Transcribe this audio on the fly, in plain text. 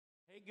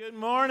Good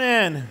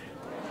morning.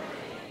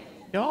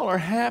 Y'all are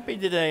happy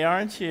today,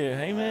 aren't you?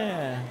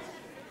 Amen.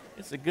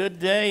 It's a good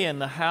day in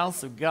the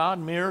house of God.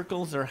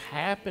 Miracles are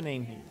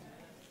happening here.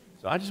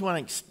 So I just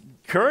want to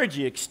encourage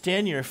you,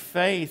 extend your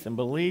faith and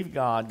believe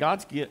God.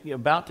 God's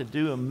about to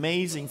do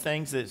amazing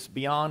things that's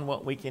beyond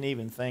what we can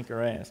even think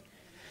or ask.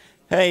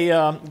 Hey,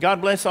 God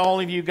bless all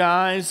of you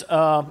guys.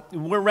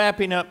 We're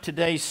wrapping up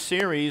today's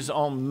series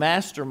on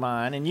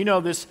Mastermind. And you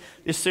know, this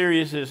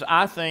series is,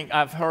 I think,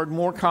 I've heard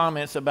more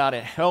comments about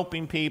it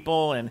helping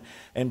people and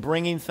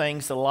bringing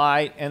things to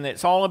light. And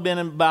it's all been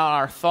about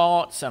our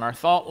thoughts and our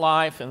thought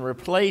life and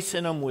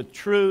replacing them with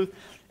truth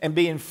and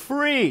being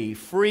free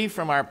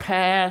from our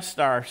past,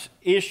 our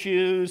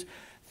issues,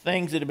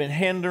 things that have been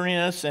hindering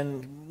us,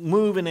 and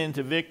moving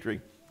into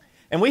victory.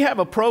 And we have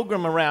a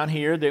program around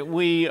here that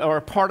we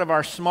are part of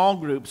our small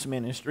groups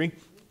ministry,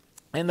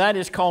 and that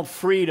is called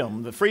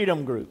Freedom, the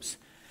Freedom Groups.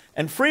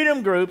 And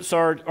Freedom Groups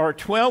are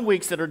 12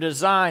 weeks that are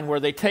designed where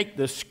they take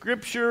the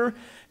Scripture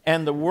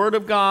and the Word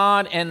of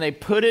God, and they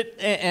put it,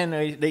 and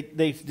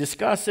they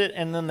discuss it,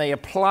 and then they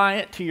apply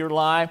it to your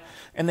life,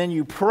 and then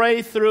you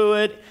pray through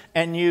it,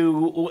 and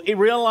you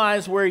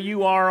realize where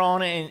you are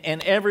on it,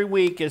 and every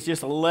week is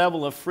just a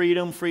level of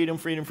freedom.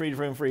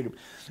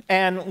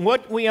 And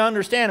what we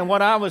understand, and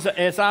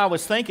as I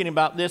was thinking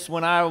about this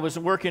when I was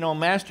working on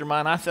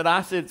Mastermind,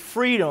 I said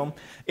freedom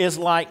is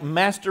like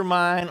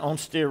Mastermind on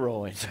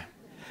steroids.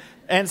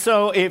 And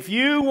so if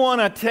you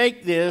want to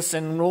take this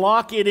and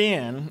lock it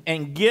in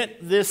and get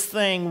this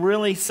thing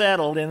really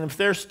settled, and if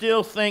there's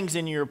still things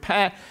in your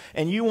path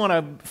and you want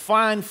to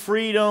find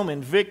freedom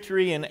and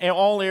victory in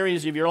all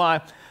areas of your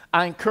life,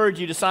 I encourage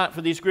you to sign up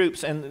for these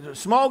groups. And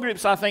small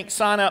groups, I think,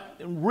 sign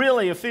up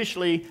really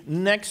officially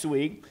next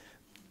week.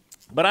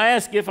 But I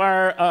asked if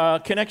our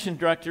connection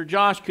director,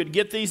 Josh, could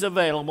get these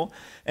available,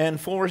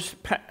 and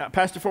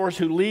Pastor Forrest,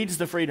 who leads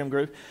the Freedom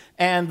Group,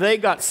 and they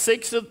got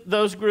 6 of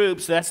those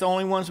groups. That's the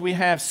only ones we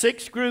have.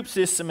 6 groups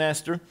this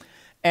semester,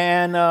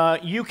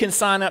 and you can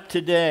sign up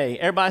today.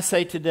 Everybody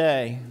say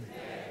today.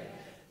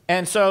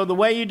 And so the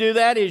way you do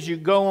that is you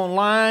go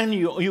online.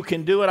 You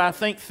can do it, I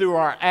think, through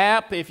our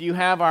app. If you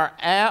have our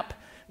app,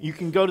 you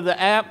can go to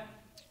the app.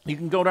 You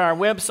can go to our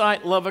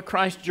website,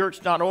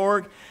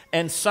 loveofchristchurch.org,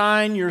 and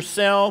sign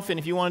yourself. And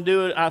if you want to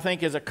do it, I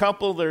think as a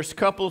couple, there's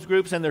couples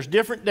groups, and there's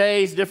different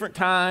days, different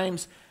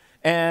times.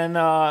 And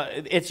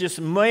it's just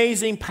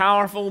amazing,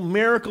 powerful.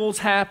 Miracles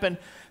happen.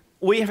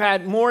 We've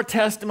had more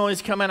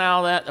testimonies coming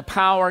out of that, the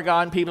power of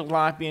God in people's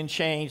life being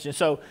changed. And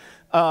so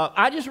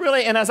I just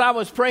really, and as I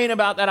was praying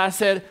about that, I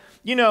said,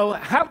 you know,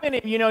 how many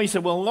of you know, you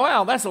said, well,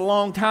 wow, that's a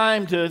long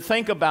time to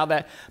think about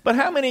that. But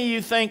how many of you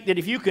think that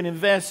if you can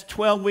invest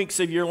 12 weeks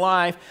of your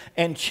life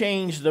and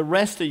change the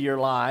rest of your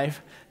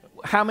life,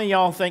 how many of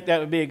y'all think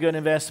that would be a good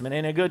investment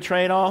and a good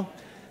trade-off?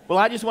 Well,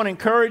 I just want to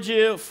encourage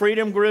you,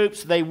 Freedom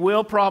Groups, they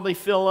will probably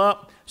fill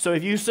up. So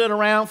if you sit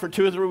around for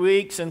 2 or 3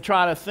 weeks and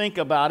try to think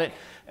about it,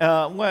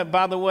 well,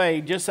 by the way,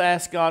 just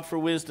ask God for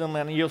wisdom,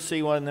 and you'll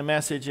see what in the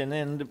message, and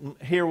then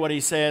hear what He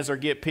says or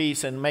get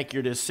peace and make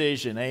your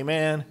decision.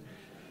 Amen?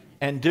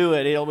 And do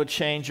it. It will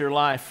change your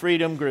life.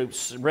 Freedom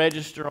Groups,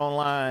 register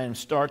online,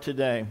 start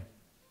today.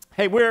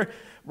 Hey, we're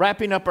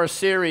wrapping up our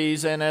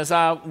series, and as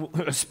I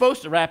was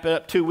supposed to wrap it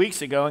up 2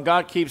 weeks ago, and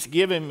God keeps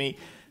giving me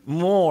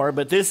more,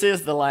 but this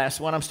is the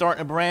last one. I'm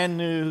starting a brand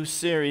new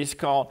series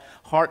called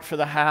Heart for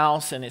the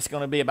House, and it's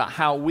going to be about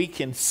how we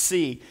can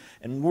see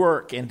and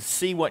work and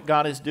see what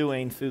God is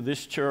doing through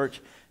this church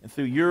and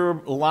through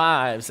your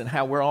lives, and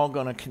how we're all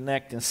going to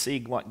connect and see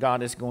what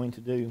God is going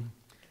to do.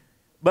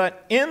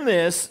 But in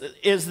this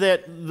is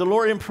that the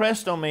Lord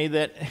impressed on me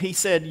that He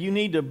said you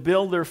need to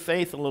build their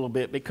faith a little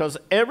bit, because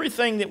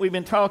everything that we've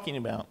been talking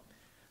about,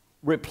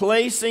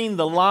 replacing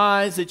the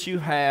lies that you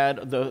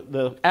had,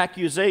 the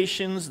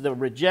accusations, the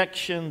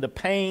rejection, the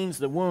pains,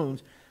 the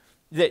wounds,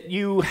 that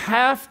you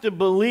have to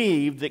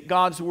believe that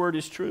God's Word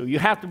is true. You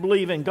have to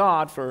believe in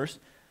God first.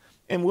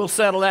 And we'll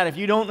settle that. If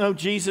you don't know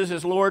Jesus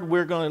as Lord,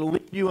 we're going to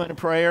lead you in a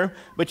prayer.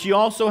 But you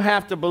also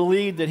have to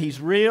believe that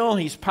He's real,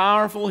 He's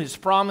powerful, His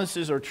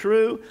promises are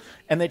true,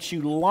 and that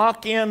you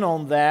lock in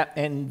on that.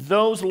 And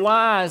those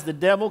lies the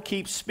devil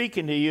keeps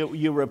speaking to you,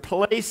 you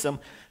replace them.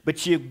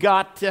 But you've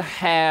got to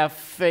have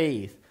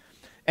faith.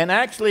 And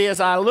actually, as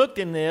I looked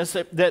in this,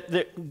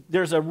 that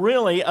there's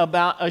really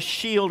about a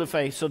shield of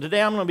faith. So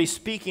today I'm going to be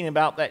speaking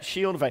about that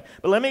shield of faith.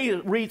 But let me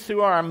read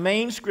through our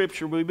main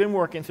scripture we've been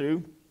working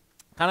through.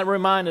 Kind of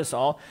remind us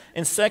all,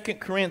 in 2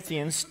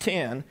 Corinthians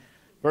 10,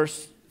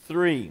 verse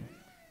 3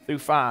 through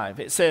 5.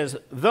 It says,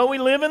 though we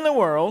live in the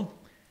world,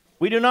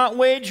 we do not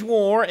wage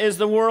war as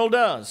the world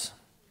does.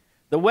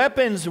 The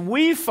weapons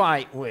we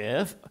fight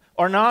with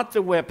are not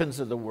the weapons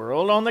of the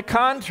world. On the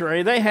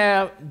contrary, they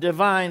have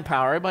divine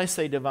power. Everybody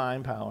say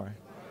divine power.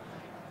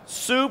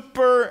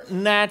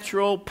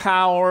 Supernatural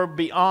power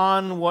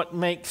beyond what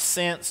makes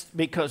sense,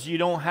 because you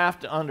don't have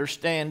to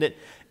understand it.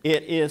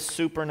 It is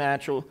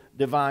supernatural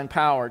divine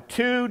power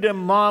to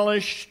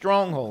demolish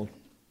strongholds.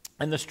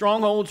 And the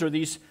strongholds are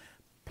these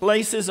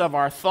places of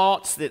our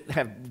thoughts that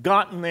have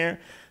gotten there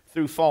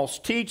through false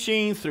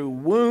teaching, through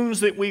wounds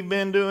that we've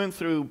been doing,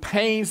 through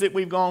pains that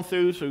we've gone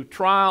through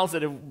trials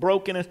that have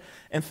broken us,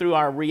 and through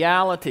our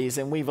realities.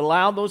 And we've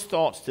allowed those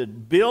thoughts to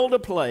build a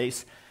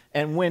place.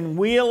 And when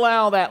we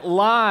allow that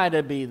lie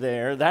to be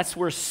there, that's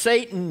where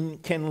Satan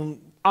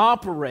can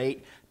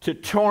operate to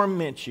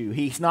torment you.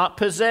 He's not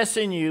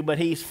possessing you, but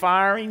he's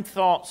firing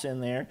thoughts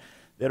in there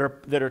that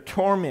are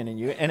tormenting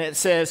you. And it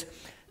says,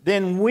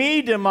 then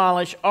we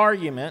demolish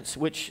arguments,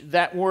 which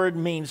that word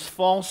means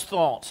false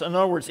thoughts. In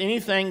other words,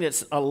 anything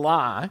that's a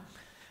lie,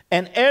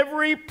 and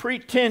every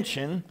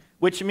pretension,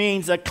 which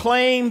means a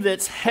claim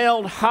that's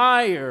held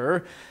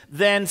higher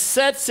than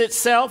sets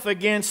itself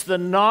against the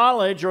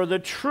knowledge or the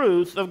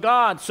truth of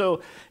God.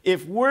 So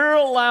if we're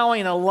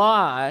allowing a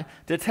lie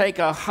to take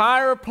a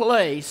higher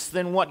place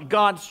than what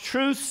God's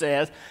truth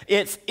says,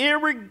 it's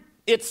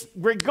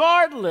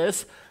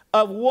regardless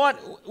of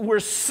what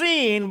we're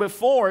seeing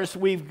before us,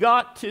 we've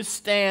got to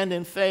stand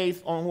in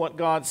faith on what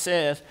God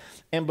says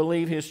and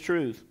believe His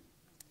truth.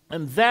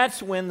 And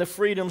that's when the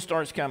freedom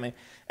starts coming.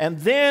 And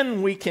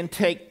then we can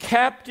take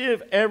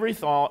captive every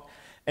thought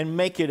and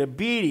make it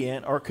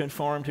obedient or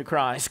conform to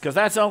Christ. Because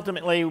that's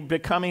ultimately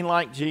becoming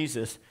like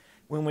Jesus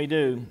when we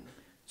do.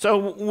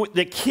 So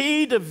the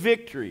key to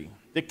victory,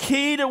 the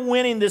key to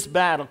winning this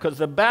battle, because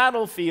the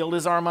battlefield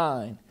is our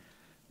mind.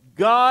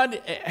 God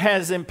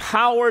has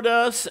empowered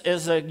us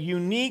as a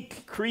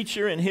unique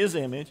creature in His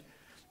image,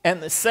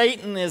 and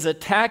Satan is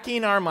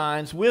attacking our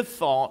minds with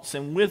thoughts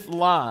and with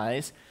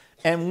lies,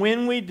 and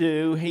when we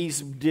do,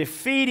 he's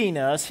defeating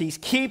us, he's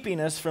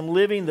keeping us from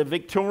living the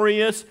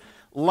victorious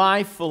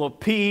life full of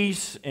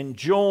peace and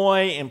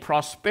joy and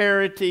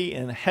prosperity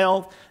and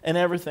health and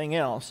everything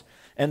else.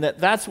 And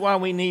that's why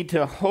we need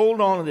to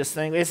hold on to this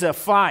thing. It's a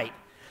fight.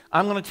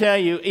 I'm going to tell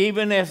you,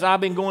 even as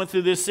I've been going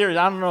through this series,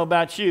 I don't know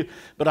about you,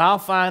 but I'll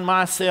find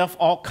myself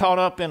all caught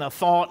up in a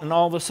thought, and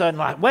all of a sudden,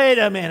 like, wait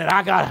a minute,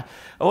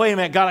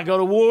 gotta go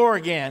to war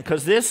again,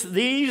 because this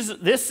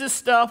is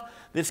stuff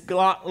that's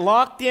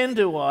locked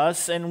into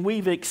us, and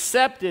we've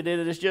accepted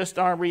it as just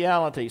our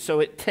reality. So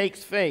it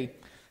takes faith,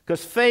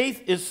 because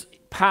faith is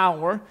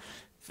power,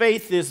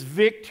 faith is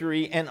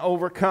victory and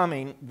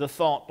overcoming the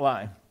thought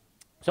lie.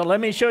 So let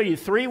me show you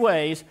 3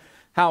 ways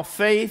how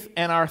faith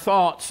and our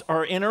thoughts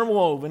are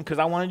interwoven, because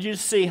I wanted you to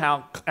see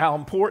how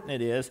important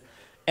it is,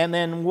 and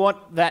then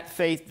what that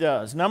faith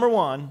does. Number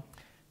 1,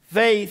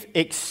 faith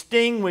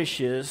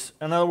extinguishes,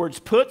 in other words,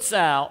 puts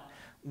out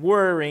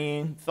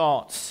worrying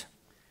thoughts.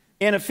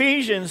 In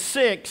Ephesians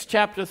 6,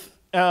 chapter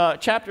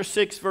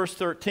 6, verse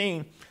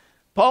 13,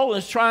 Paul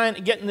is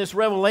getting this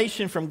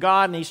revelation from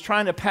God, and he's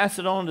trying to pass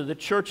it on to the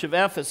church of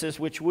Ephesus,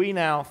 which we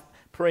now,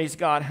 praise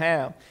God,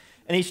 have.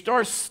 And he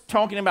starts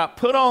talking about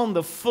put on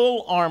the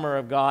full armor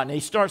of God. And he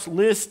starts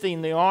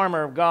listing the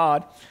armor of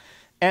God.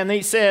 And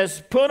he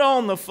says, put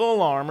on the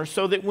full armor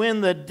so that when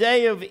the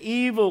day of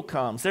evil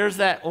comes, there's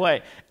that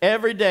way.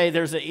 Every day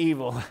there's an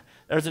evil.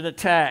 There's an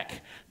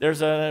attack.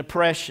 There's an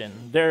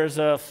oppression. There's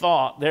a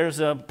thought. There's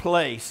a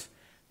place.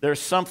 There's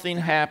something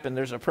happened.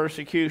 There's a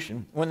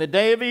persecution. When the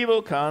day of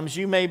evil comes,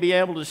 you may be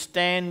able to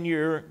stand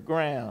your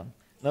ground.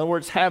 In other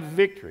words, have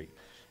victory.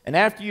 And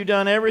after you've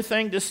done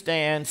everything to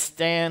stand,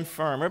 stand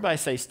firm. Everybody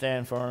say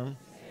stand firm.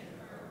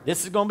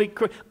 This is going to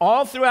be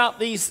all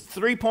throughout these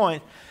 3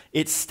 points.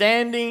 It's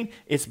standing,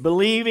 it's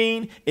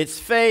believing, it's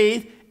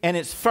faith, and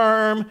it's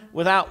firm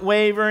without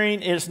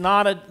wavering. It's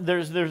not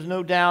there's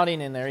no doubting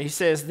in there. He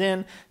says,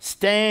 then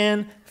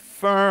stand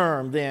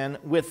firm then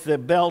with the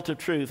belt of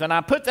truth. And I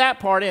put that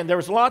part in. There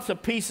was lots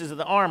of pieces of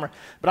the armor,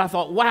 but I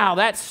thought, wow,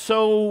 that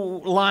so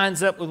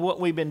lines up with what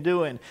we've been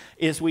doing,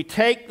 is we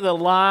take the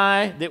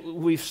lie that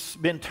we've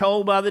been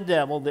told by the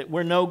devil that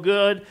we're no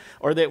good,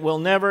 or that we'll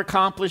never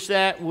accomplish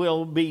that,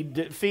 we'll be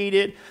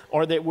defeated,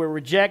 or that we're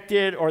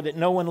rejected, or that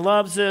no one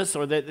loves us,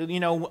 or that,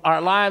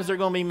 our lives are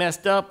going to be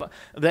messed up,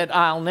 that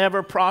I'll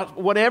never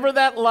prosper. Whatever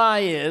that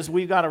lie is,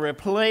 we've got to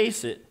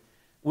replace it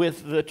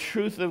with the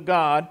truth of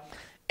God.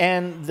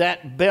 And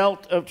that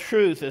belt of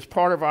truth is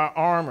part of our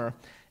armor.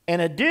 In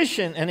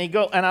addition, and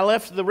I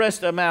left the rest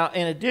of them out.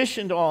 In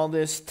addition to all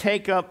this,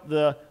 take up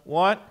the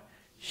what?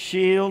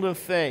 Shield of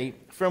faith,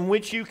 from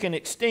which you can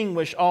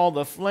extinguish all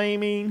the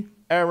flaming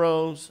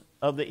arrows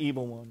of the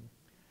evil one.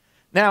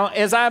 Now,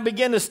 as I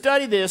begin to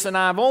study this, and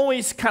I've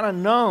always kind of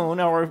known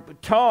or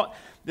taught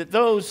that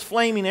those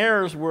flaming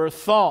arrows were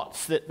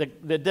thoughts that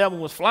the devil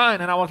was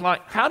flying, and I was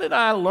like, how did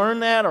I learn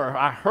that, or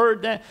I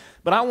heard that?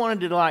 But I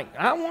wanted to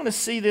I want to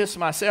see this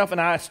myself, and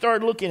I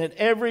started looking at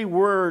every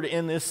word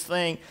in this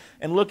thing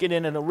and looking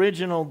at an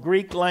original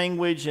Greek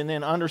language and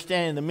then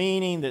understanding the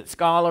meaning that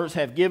scholars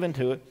have given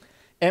to it.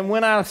 And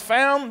when I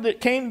found that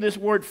came to this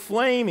word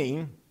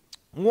flaming,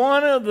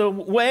 one of the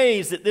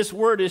ways that this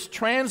word is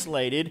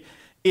translated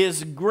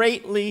is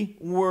greatly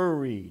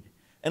worried.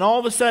 And all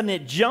of a sudden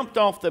it jumped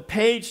off the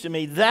page to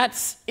me.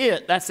 That's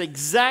it. That's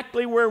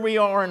exactly where we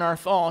are in our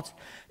thoughts,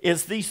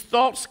 is these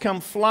thoughts come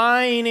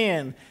flying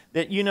in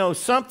that,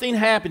 something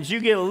happens.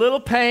 You get a little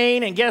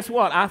pain, and guess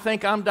what? I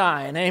think I'm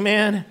dying.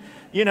 Amen?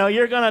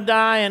 You're going to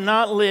die and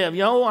not live.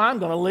 I'm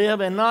going to live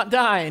and not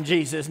die in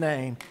Jesus'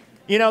 name.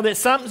 You know, that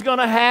something's going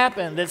to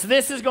happen, that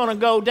this is going to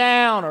go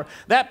down, or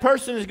that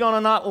person is going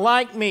to not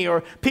like me,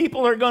 or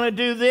people are going to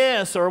do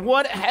this, or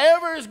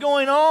whatever is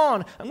going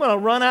on. I'm going to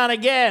run out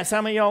of gas.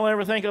 How many of y'all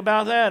ever think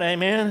about that?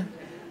 Amen?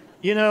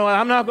 You know,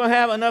 I'm not going to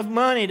have enough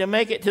money to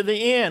make it to the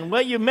end.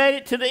 Well, you made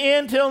it to the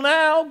end till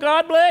now.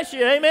 God bless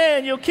you.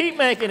 Amen. You'll keep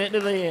making it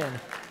to the end.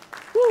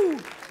 Woo.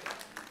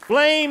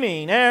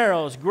 Flaming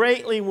arrows,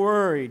 greatly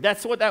worried.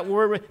 That's what that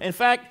word, in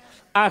fact,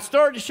 I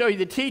started to show you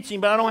the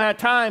teaching, but I don't have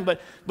time.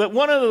 But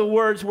one of the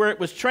words where it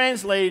was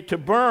translated to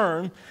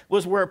burn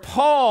was where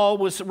Paul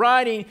was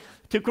writing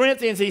to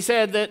Corinthians. He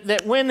said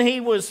that when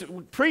he was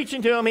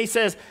preaching to them, he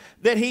says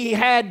that he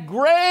had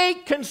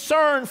great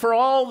concern for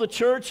all the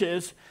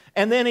churches.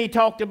 And then he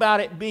talked about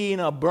it being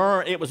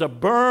it was a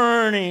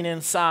burning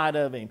inside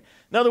of him.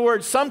 In other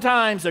words,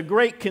 sometimes a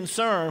great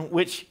concern,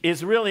 which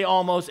is really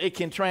almost, it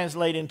can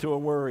translate into a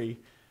worry.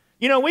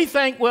 You know, we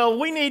think, well,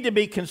 we need to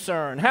be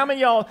concerned. How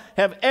many of y'all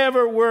have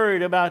ever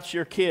worried about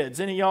your kids?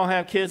 Any of y'all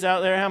have kids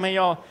out there? How many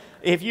of y'all,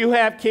 if you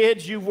have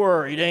kids, you've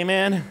worried,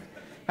 amen?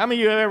 How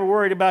many of you have ever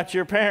worried about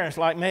your parents?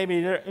 Like maybe,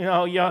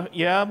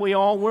 yeah, we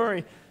all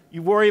worry.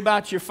 You worry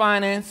about your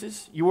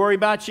finances. You worry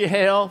about your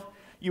health.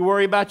 You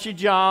worry about your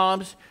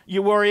jobs.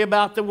 You worry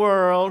about the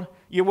world.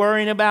 You're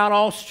worrying about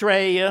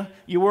Australia.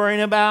 You're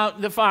worrying about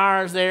the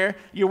fires there.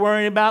 You're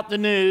worrying about the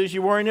news.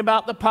 You're worrying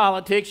about the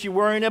politics. You're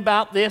worrying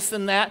about this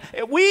and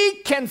that. We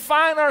can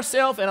find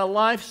ourselves in a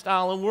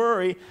lifestyle of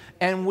worry,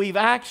 and we've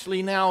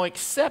actually now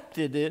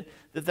accepted it,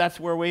 that that's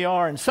where we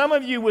are. And some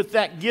of you with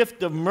that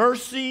gift of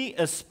mercy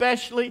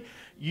especially,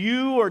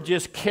 you are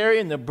just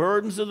carrying the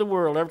burdens of the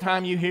world every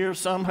time you hear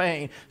some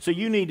pain. So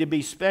you need to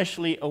be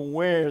specially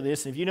aware of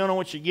this. If you don't know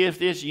what your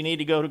gift is, you need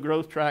to go to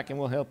Growth Track, and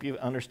we'll help you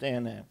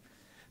understand that.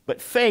 But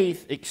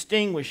faith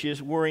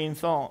extinguishes worrying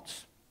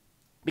thoughts,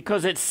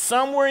 because it's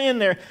somewhere in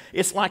there.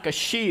 It's like a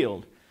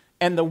shield,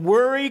 and the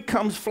worry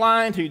comes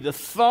flying to you, the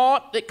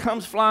thought that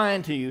comes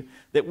flying to you,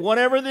 that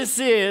whatever this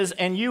is,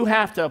 and you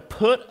have to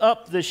put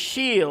up the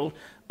shield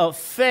of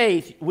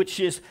faith, which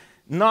is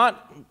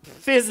not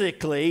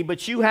physically,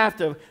 but you have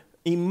to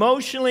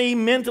emotionally,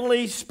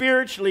 mentally,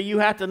 spiritually, you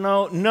have to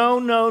know,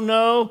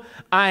 no,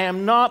 I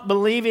am not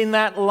believing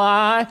that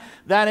lie.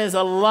 That is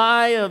a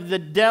lie of the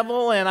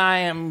devil, and I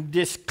am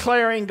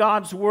declaring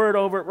God's word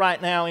over it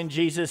right now in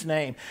Jesus'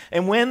 name.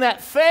 And when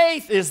that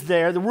faith is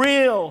there, the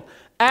real,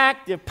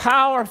 active,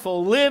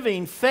 powerful,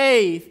 living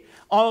faith,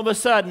 all of a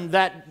sudden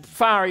that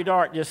fiery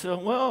dart just says,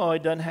 well,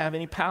 it doesn't have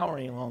any power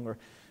any longer.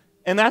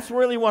 And that's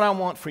really what I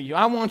want for you.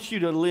 I want you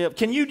to live.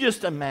 Can you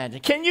just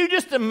imagine? Can you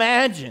just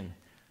imagine?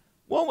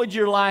 What would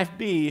your life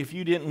be if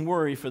you didn't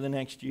worry for the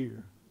next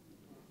year?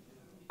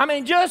 I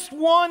mean, just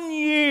 1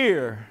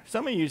 year.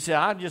 Some of you say,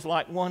 I'd just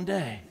like 1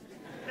 day.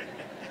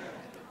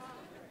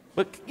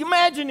 But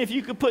imagine if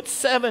you could put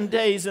 7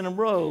 days in a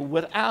row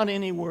without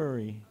any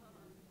worry.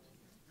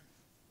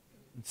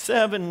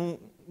 7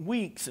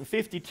 weeks and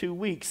 52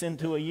 weeks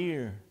into a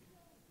year.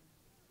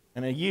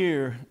 And a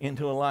year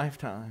into a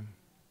lifetime.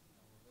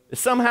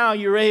 Somehow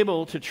you're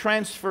able to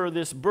transfer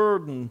this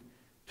burden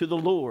to the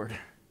Lord.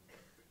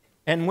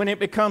 And when it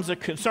becomes a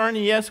concern,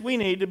 yes, we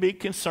need to be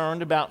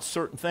concerned about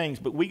certain things,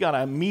 but we got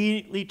to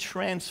immediately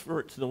transfer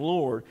it to the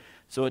Lord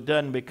so it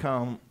doesn't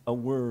become a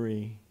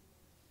worry.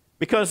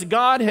 Because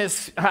God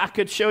has, I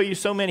could show you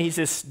so many. He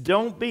says,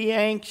 don't be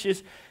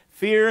anxious,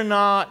 fear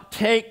not,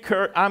 take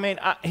courage.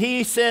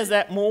 He says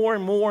that more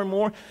and more and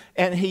more,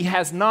 and he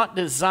has not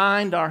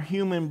designed our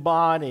human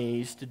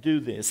bodies to do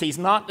this. He's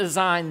not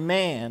designed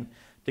man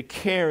to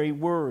carry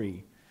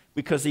worry,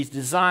 because he's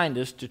designed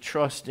us to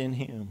trust in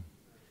him.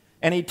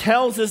 And he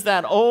tells us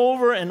that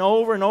over and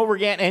over and over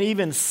again, and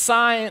even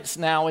science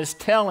now is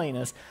telling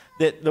us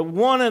that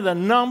one of the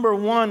number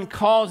one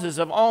causes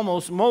of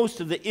almost most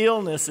of the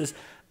illnesses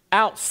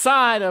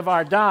outside of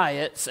our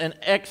diets and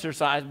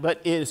exercise,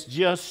 but is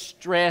just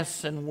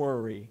stress and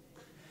worry.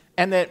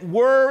 And that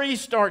worry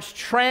starts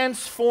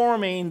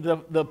transforming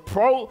the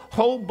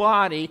whole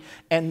body,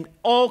 and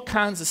all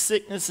kinds of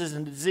sicknesses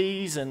and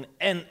disease and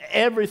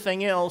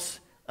everything else,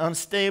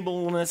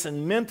 unstableness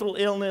and mental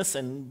illness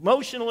and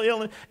emotional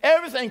illness.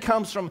 Everything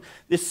comes from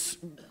this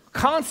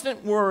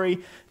constant worry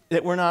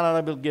that we're not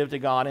able to give to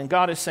God. And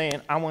God is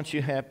saying, I want you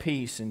to have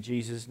peace in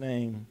Jesus'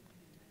 name.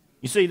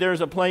 You see,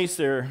 there's a place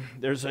there,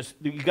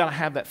 you got to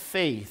have that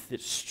faith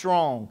that's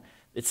strong,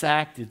 that's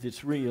active,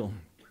 that's real.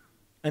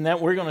 And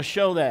that we're going to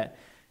show that.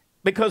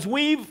 Because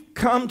we've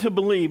come to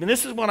believe, and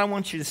this is what I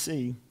want you to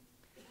see.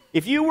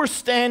 If you were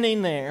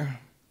standing there,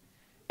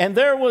 and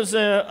there was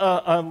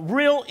a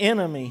real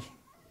enemy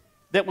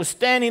that was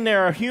standing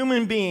there, a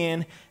human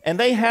being, and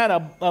they had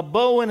a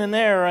bow and an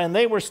arrow, and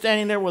they were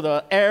standing there with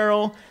an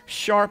arrow,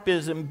 sharp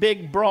as a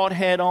big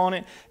broadhead on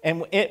it,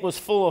 and it was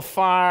full of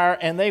fire,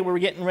 and they were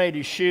getting ready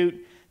to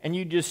shoot, and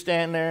you just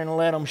stand there and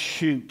let them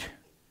shoot.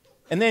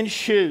 And then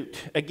shoot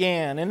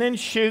again, and then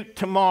shoot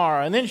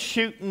tomorrow, and then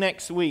shoot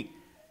next week.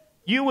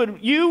 You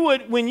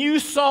would, when you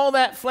saw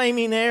that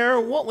flaming arrow,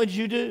 what would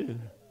you do?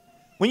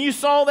 When you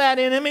saw that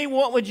enemy,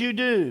 what would you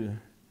do?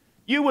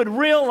 you would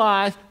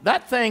realize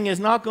that thing is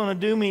not going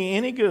to do me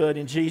any good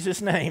in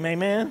Jesus' name.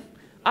 Amen?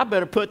 I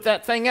better put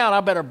that thing out.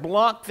 I better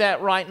block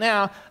that right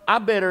now. I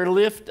better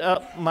lift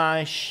up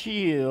my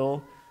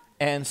shield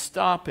and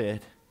stop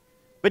it.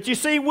 But you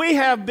see, we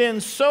have been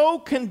so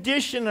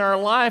conditioned in our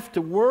life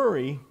to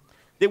worry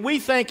that we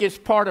think it's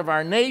part of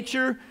our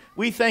nature.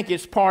 We think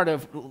it's part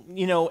of,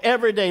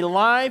 everyday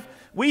life.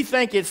 We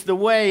think it's the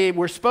way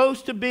we're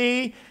supposed to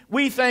be.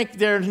 We think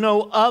there's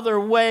no other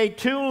way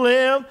to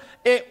live.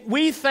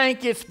 We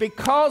think it's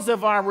because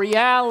of our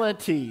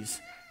realities.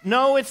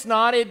 No, it's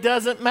not. It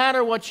doesn't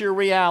matter what your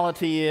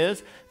reality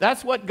is.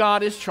 That's what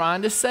God is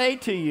trying to say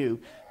to you.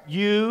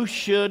 You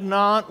should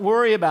not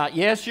worry about.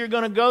 Yes, you're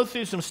going to go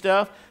through some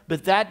stuff,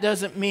 but that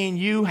doesn't mean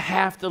you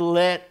have to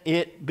let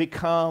it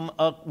become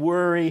a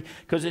worry,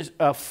 because it's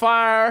a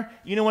fire.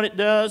 You know what it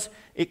does?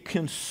 It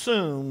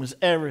consumes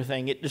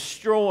everything. It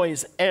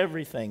destroys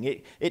everything.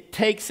 It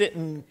takes it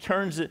and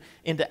turns it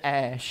into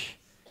ash.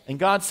 And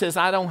God says,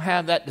 I don't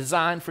have that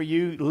design for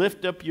you.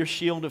 Lift up your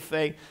shield of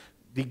faith.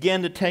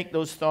 Begin to take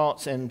those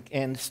thoughts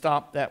and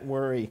stop that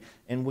worry.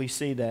 And we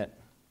see that.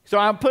 So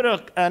I put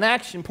an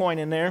action point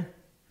in there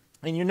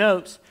in your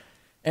notes.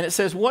 And it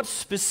says, what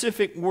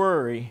specific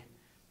worry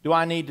do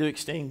I need to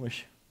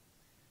extinguish?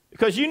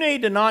 Because you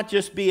need to not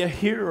just be a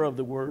hearer of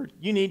the word.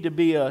 You need to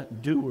be a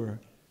doer.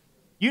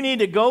 You need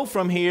to go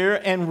from here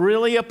and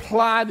really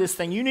apply this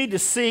thing. You need to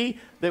see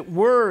that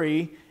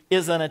worry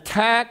is an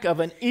attack of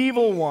an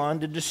evil one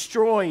to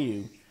destroy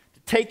you, to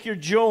take your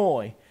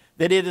joy.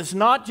 That it is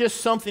not just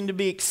something to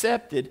be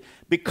accepted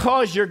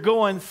because you're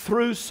going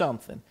through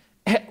something.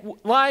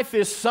 Life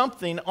is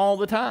something all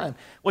the time.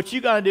 What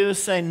you got to do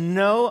is say,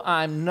 no,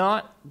 I'm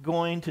not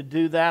going to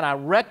do that. I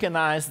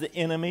recognize the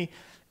enemy,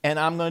 and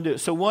I'm going to do it.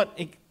 So what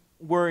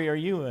worry are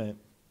you in?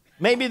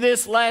 Maybe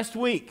this last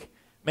week.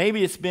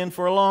 Maybe it's been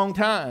for a long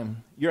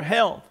time. Your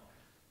health,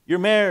 your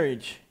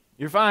marriage,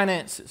 your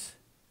finances.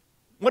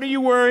 What are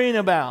you worrying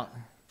about?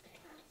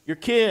 Your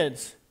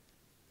kids.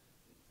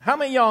 How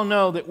many of y'all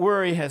know that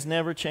worry has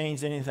never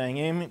changed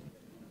anything?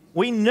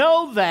 We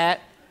know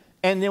that,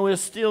 and then we'll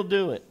still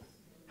do it.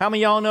 How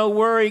many of y'all know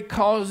worry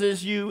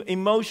causes you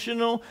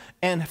emotional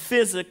and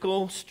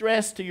physical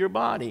stress to your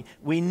body?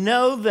 We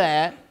know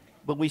that,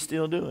 but we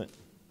still do it.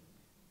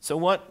 So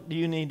what do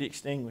you need to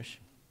extinguish?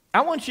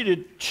 I want you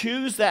to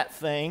choose that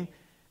thing,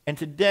 and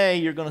today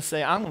you're going to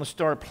say, I'm going to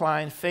start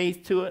applying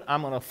faith to it.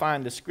 I'm going to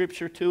find the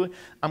scripture to it.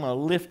 I'm going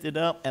to lift it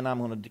up, and I'm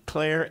going to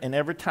declare. And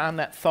every time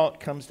that thought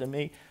comes to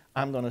me,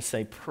 I'm going to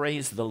say,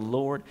 praise the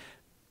Lord.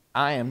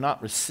 I am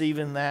not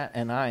receiving that,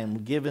 and I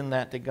am giving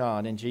that to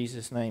God in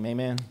Jesus' name.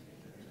 Amen.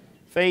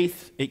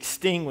 Faith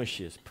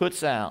extinguishes,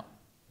 puts out,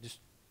 just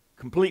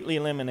completely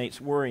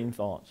eliminates worrying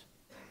thoughts.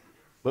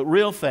 But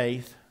real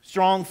faith,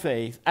 strong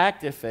faith,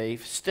 active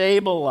faith,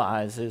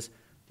 stabilizes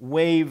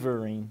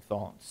wavering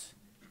thoughts.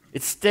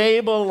 It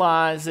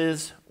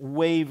stabilizes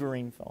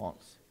wavering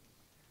thoughts.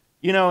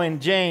 You know, in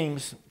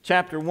James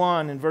chapter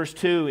 1 and verse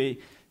 2,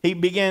 he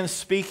begins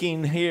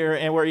speaking here,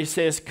 and where he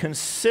says,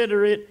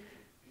 consider it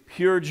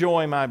pure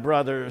joy, my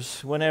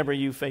brothers, whenever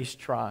you face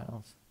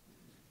trials.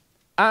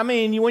 I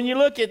mean, when you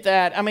look at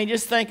that,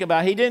 just think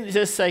about it. He didn't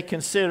just say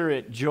consider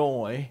it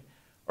joy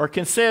or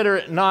consider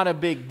it not a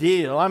big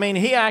deal.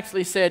 He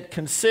actually said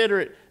consider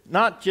it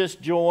not just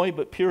joy,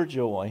 but pure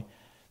joy.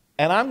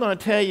 And I'm going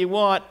to tell you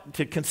what,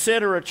 to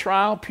consider a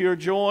trial pure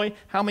joy,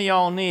 how many of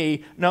y'all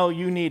need? No,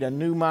 you need a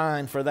new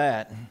mind for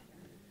that.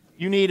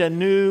 You need a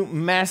new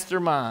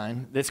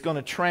mastermind that's going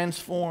to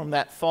transform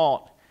that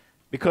thought,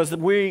 because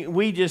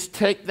we just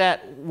take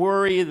that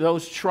worry,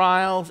 those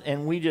trials,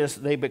 and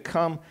they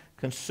become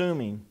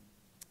consuming.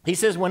 He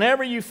says,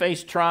 whenever you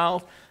face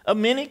trials of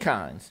many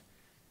kinds,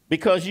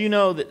 because you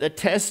know that the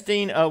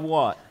testing of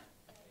what?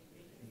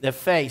 The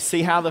faith.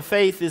 See how the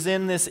faith is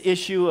in this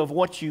issue of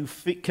what you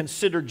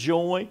consider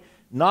joy?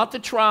 Not the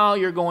trial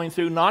you're going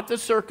through, not the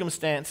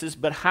circumstances,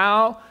 but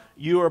how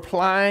you're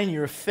applying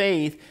your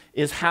faith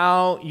is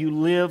how you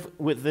live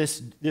with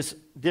this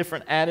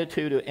different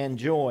attitude and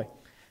joy.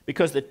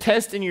 Because the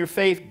test in your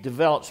faith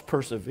develops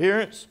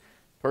perseverance.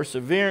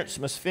 Perseverance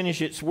must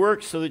finish its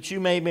work so that you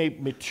may be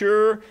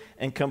mature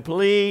and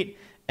complete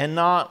and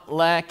not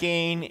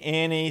lacking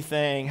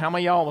anything. How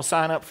many of y'all will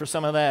sign up for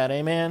some of that?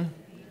 Amen?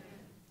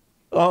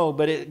 Oh,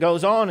 but it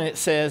goes on and it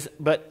says,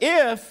 but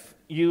if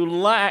you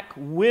lack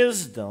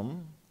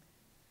wisdom,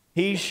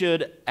 he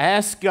should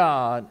ask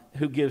God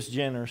who gives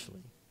generously.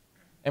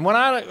 And when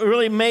I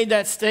really made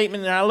that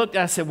statement and I looked,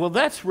 I said, well,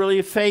 that's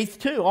really faith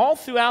too. All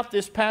throughout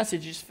this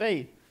passage is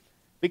faith.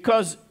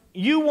 Because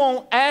you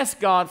won't ask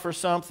God for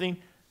something,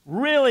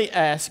 really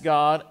ask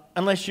God,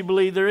 unless you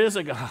believe there is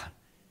a God.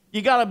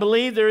 You got to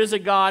believe there is a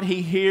God.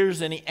 He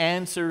hears and he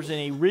answers and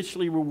he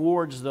richly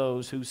rewards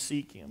those who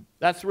seek him.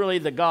 That's really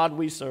the God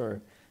we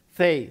serve.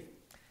 Faith.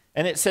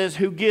 And it says,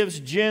 who gives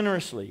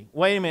generously.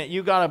 Wait a minute,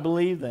 you got to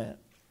believe that.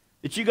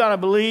 That you got to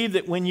believe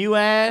that when you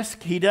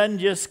ask, he doesn't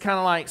just kind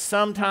of like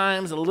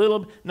sometimes a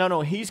little.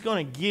 No, he's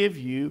going to give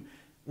you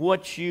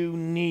what you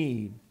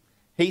need.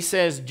 He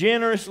says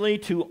generously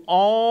to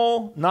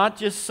all, not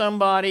just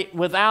somebody,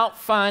 without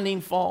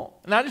finding fault.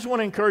 And I just want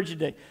to encourage you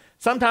today.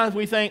 Sometimes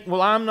we think,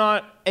 well, I'm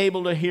not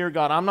able to hear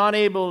God. I'm not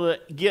able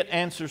to get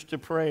answers to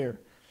prayer.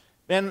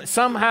 And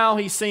somehow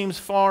he seems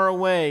far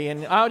away.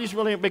 And I just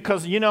really,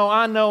 because,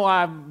 I know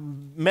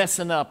I'm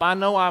messing up. I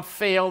know I've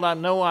failed. I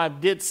know I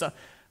did something.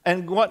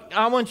 And what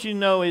I want you to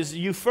know is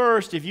you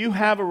first, if you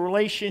have a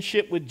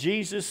relationship with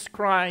Jesus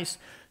Christ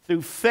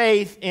through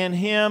faith in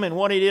him and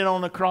what he did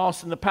on the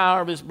cross and the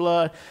power of his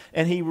blood,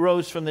 and he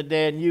rose from the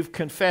dead, and you've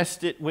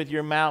confessed it with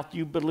your mouth,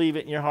 you believe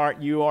it in your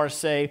heart, you are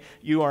saved,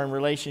 you are in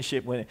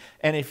relationship with it.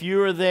 And if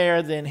you are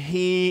there, then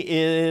he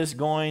is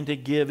going to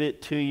give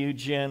it to you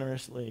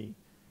generously.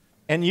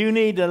 And you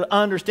need to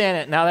understand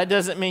it. Now, that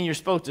doesn't mean you're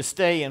supposed to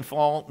stay in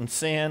fault and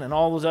sin and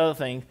all those other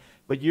things,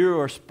 but you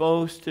are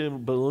supposed to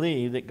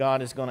believe that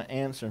God is going to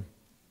answer.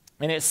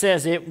 And it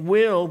says it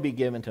will be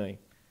given to you.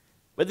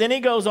 But then he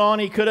goes on,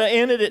 he could have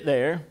ended it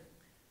there.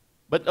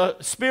 But the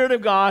Spirit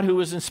of God who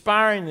was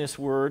inspiring this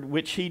word,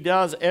 which he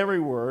does every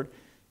word,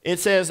 it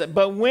says,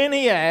 but when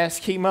he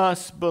asks, he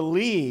must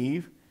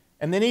believe.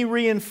 And then he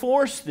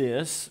reinforced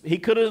this. He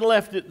could have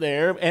left it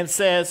there and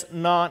says,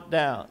 not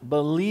doubt.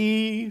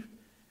 Believe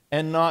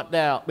and not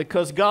doubt.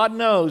 Because God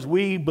knows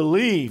we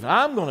believe.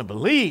 I'm going to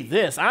believe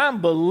this.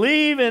 I'm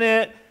believing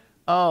it.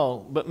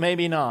 Oh, but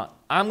maybe not.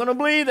 I'm going to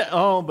believe that.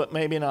 Oh, but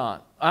maybe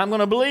not. I'm going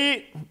to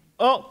believe.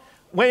 Oh,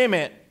 wait a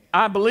minute.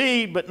 I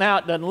believe, but now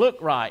it doesn't look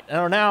right.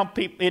 Or now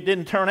it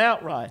didn't turn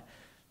out right.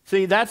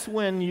 See, that's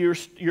when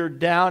you're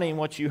doubting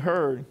what you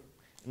heard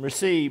and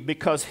received.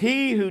 Because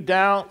he who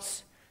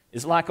doubts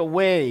is like a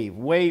wave.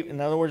 In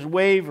other words,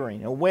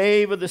 wavering. A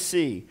wave of the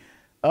sea.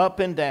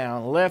 Up and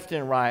down, left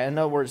and right, in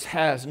other words,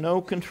 has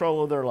no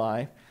control of their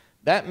life.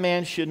 That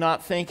man should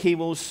not think he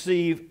will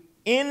receive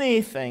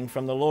anything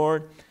from the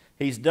Lord.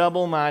 He's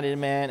double-minded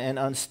man and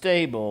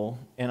unstable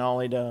in all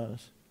he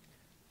does.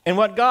 And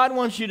what God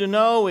wants you to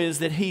know is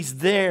that he's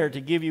there to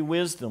give you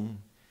wisdom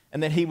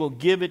and that he will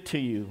give it to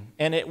you.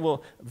 And it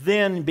will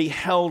then be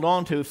held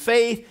on to.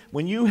 Faith,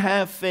 when you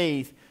have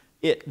faith,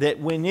 that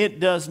when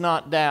it does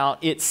not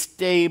doubt, it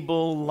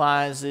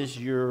stabilizes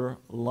your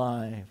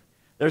life.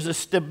 There's a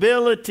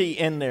stability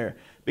in there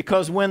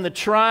because when the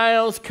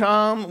trials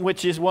come,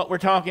 which is what we're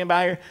talking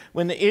about here,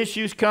 when the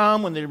issues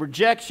come, when the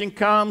rejection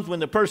comes,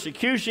 when the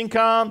persecution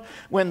comes,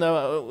 when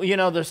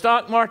the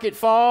stock market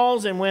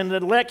falls, and when the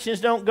elections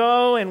don't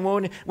go, and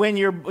when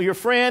your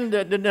friend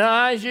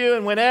denies you,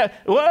 and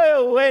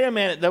whoa, wait a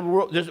minute,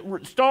 the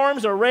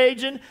storms are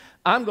raging.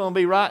 I'm going to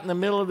be right in the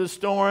middle of the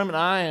storm, and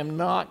I am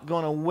not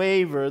going to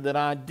waver that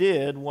I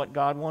did what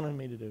God wanted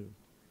me to do.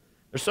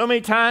 There's so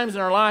many times in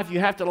our life you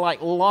have to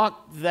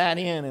lock that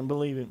in and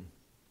believe it.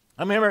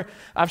 I remember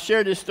I've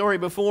shared this story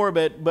before,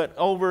 but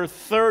over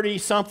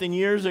 30-something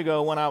years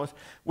ago when I was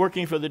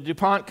working for the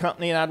DuPont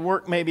company, and I'd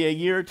worked maybe a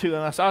year or two,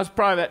 and I was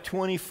probably about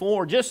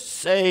 24, just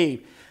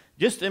saved,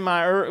 just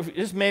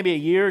maybe a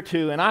year or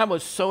two, and I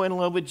was so in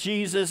love with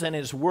Jesus and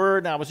his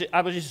word, and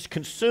I was just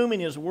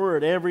consuming his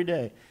word every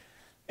day.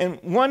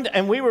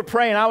 And we were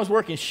praying. I was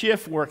working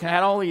shift work. I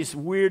had all these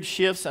weird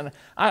shifts, and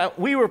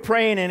we were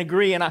praying and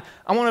agreeing. I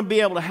want to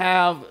be able to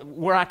have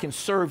where I can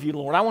serve you,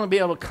 Lord. I want to be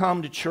able to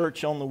come to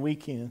church on the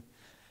weekend.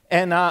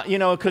 And,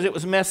 because it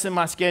was messing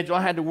my schedule.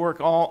 I had to work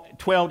all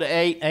 12 to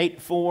 8, 8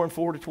 to 4, and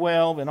 4 to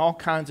 12, and all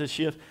kinds of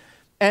shifts.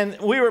 And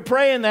we were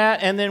praying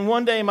that, and then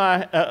one day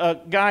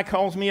a guy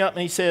calls me up,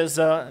 and he says,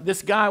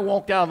 this guy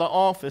walked out of the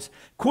office,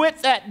 quit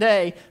that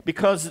day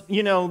because,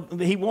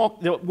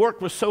 the work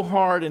was so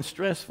hard and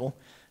stressful,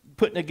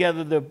 putting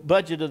together the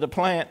budget of the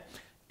plant.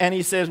 And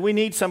he says, we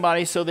need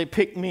somebody, so they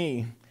picked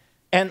me.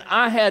 And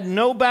I had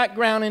no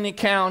background in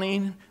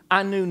accounting.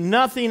 I knew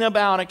nothing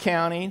about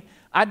accounting.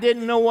 I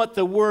didn't know what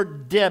the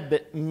word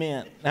debit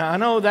meant. Now, I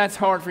know that's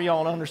hard for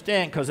y'all to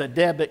understand because of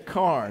debit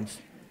cards.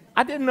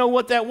 I didn't know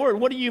what that word,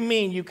 what do you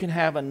mean you can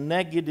have a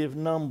negative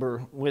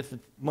number with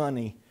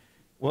money?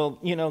 Well,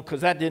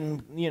 because that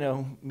didn't,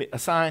 a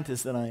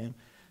scientist that I am.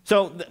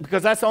 So,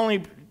 because that's the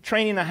only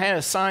training I had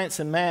is science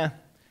and math.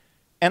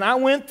 And I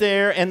went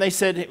there, and they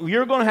said,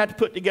 you're going to have to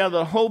put together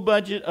the whole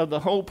budget of the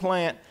whole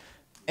plant,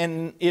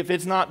 and if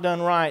it's not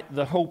done right,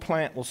 the whole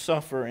plant will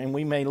suffer, and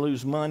we may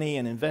lose money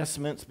and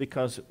investments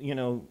because,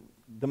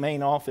 the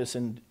main office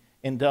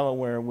in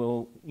Delaware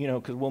will,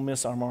 because we'll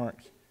miss our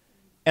marks.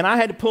 And I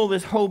had to pull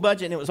this whole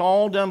budget, and it was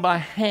all done by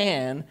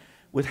hand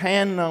with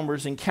hand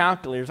numbers and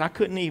calculators. I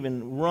couldn't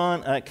even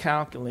run a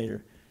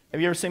calculator.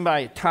 Have you ever seen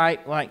somebody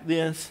type like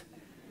this?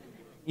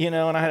 And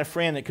I had a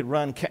friend that could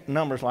run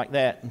numbers like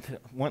that.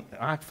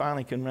 I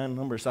finally can run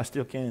numbers. I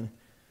still can.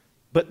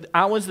 But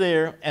I was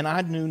there, and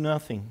I knew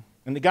nothing.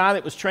 And the guy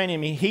that was training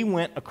me, he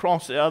went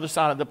across the other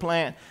side of the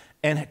plant,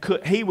 and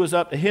he was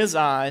up to his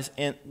eyes.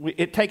 And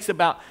it takes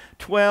about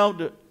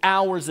 12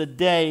 hours a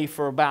day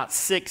for about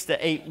 6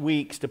 to 8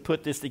 weeks to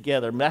put this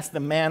together. That's the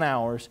man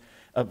hours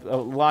of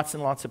lots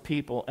and lots of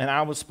people. And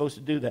I was supposed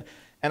to do that.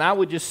 And I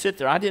would just sit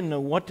there. I didn't know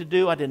what to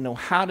do. I didn't know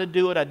how to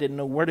do it. I didn't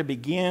know where to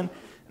begin.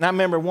 And I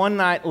remember one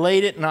night,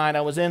 late at night,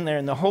 I was in there,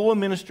 and the whole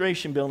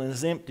administration building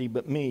is empty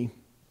but me.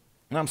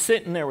 And I'm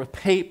sitting there with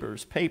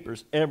papers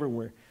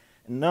everywhere,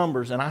 and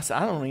numbers. And I said,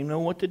 I don't even know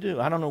what to do.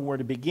 I don't know where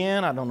to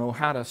begin. I don't know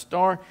how to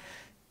start.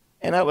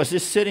 And I was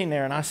just sitting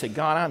there, and I said,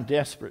 God, I'm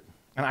desperate.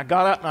 And I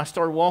got up, and I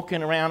started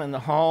walking around in the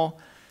hall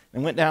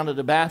and went down to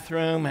the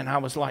bathroom. And I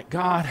was like,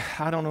 God,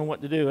 I don't know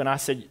what to do. And I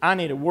said, I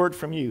need a word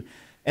from you.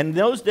 And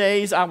those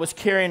days, I was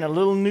carrying a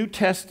little New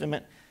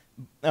Testament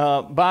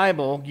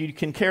Bible. You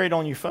can carry it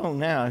on your phone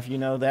now if you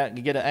know that.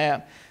 You get an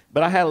app.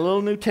 But I had a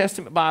little New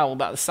Testament Bible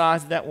about the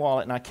size of that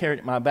wallet, and I carried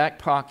it in my back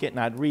pocket, and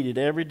I'd read it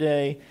every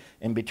day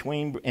in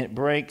between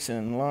breaks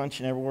and lunch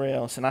and everywhere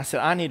else. And I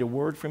said, I need a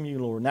word from you,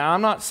 Lord. Now,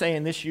 I'm not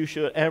saying this you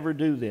should ever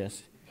do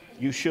this.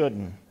 You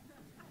shouldn't.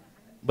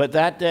 But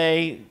that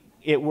day,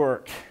 it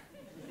worked.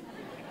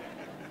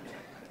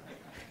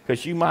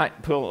 Because you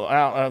might pull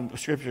out,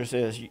 Scripture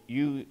says,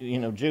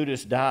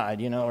 Judas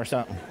died, or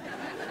something.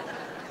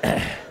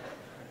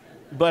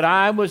 But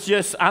I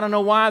don't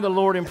know why the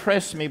Lord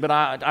impressed me, but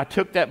I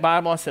took that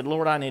Bible. I said,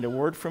 Lord, I need a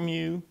word from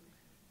you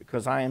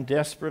because I am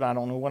desperate. I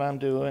don't know what I'm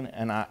doing.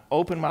 And I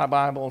opened my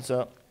Bibles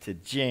up to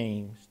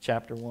James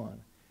chapter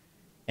 1.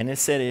 And it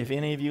said, if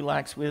any of you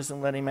lacks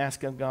wisdom, let him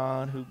ask of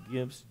God who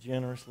gives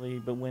generously.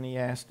 But when he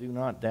asks, do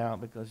not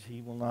doubt because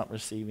he will not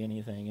receive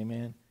anything.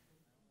 Amen.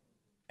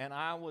 And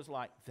I was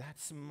like,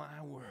 that's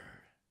my word.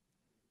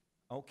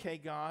 Okay,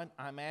 God,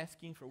 I'm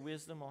asking for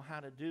wisdom on how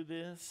to do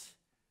this.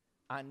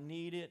 I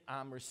need it.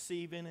 I'm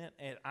receiving it.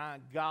 And I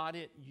got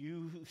it.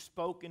 You've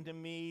spoken to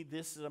me.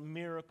 This is a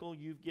miracle.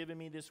 You've given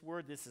me this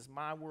word. This is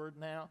my word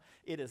now.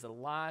 It is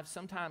alive.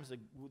 Sometimes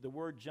the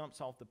word jumps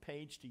off the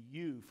page to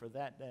you for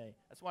that day.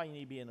 That's why you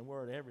need to be in the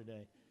word every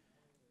day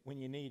when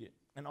you need it.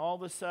 And all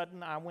of a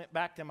sudden, I went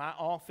back to my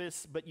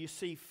office. But you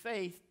see,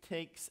 faith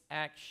takes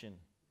action.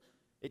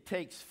 It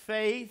takes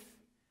faith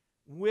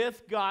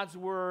with God's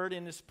word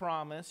and his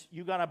promise.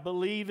 You got to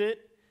believe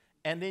it.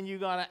 And then you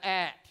got to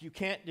act. You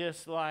can't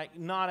just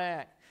not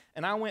act.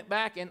 And I went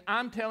back, and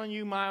I'm telling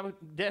you, my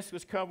desk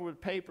was covered with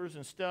papers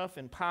and stuff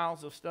and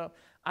piles of stuff.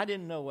 I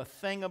didn't know a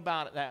thing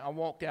about it. I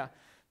walked out,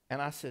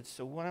 and I said,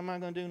 so what am I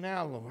going to do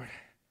now, Lord?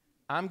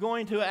 I'm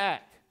going to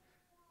act.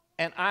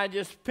 And I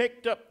just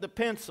picked up the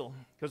pencil,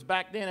 because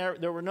back then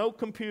there were no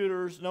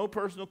computers, no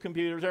personal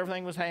computers.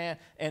 Everything was hand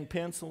and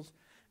pencils.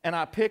 And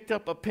I picked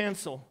up a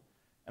pencil,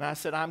 and I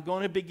said, I'm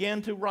going to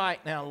begin to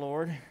write now,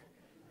 Lord,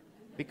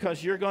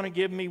 because you're going to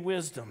give me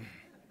wisdom.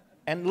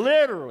 And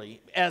literally,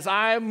 as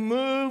I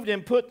moved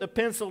and put the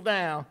pencil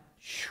down,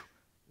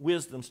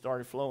 wisdom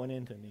started flowing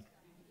into me.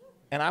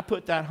 And I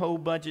put that whole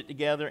budget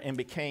together and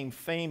became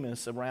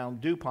famous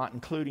around DuPont,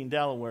 including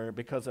Delaware,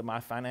 because of my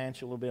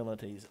financial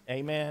abilities.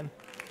 Amen.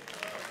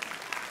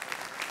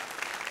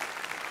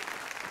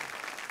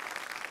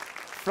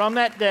 From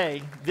that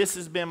day, this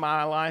has been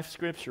my life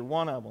scripture,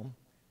 one of them.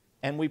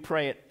 And we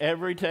pray it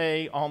every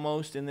day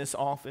almost in this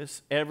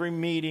office, every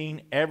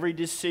meeting, every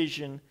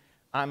decision.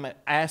 I'm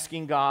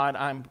asking God,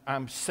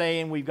 I'm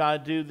saying we've got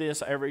to do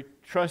this, every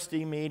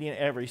trustee meeting,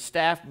 every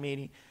staff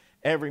meeting,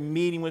 every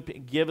meeting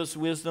with give us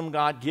wisdom,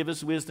 God, give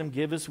us wisdom,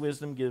 give us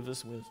wisdom, give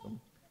us wisdom.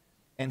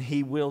 And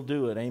he will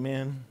do it,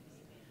 amen.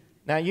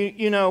 Now,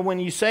 you know, when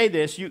you say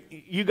this,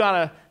 you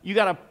gotta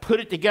put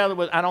it together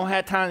with, I don't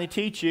have time to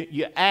teach you.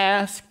 You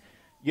ask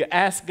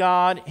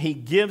God, he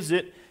gives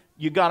it.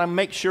 You got to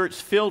make sure it's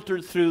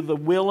filtered through the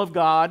will of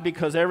God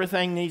because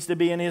everything needs to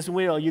be in his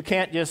will. You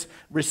can't just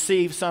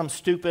receive some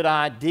stupid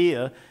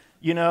idea,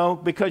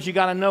 because you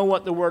got to know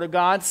what the Word of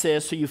God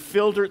says. So you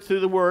filter it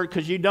through the Word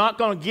because you're not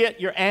going to get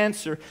your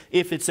answer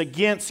if it's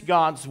against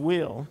God's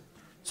will.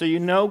 So you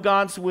know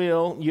God's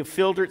will, you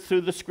filter it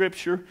through the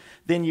Scripture,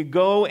 then you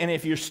go, and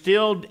if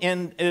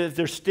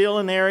there's still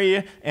an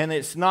area and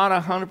it's not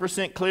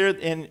 100%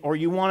 clear, or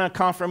you want a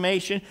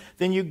confirmation,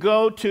 then you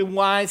go to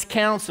wise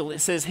counsel. It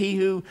says, he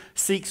who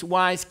seeks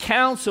wise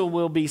counsel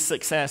will be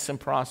success and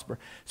prosper.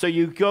 So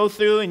you go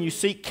through and you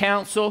seek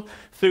counsel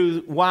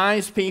through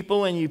wise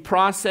people, and you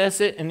process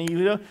it, and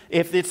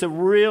if it's a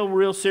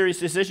real serious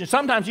decision.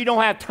 Sometimes you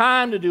don't have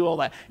time to do all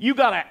that. You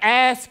got to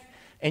ask,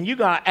 and you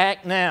got to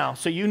act now.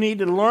 So you need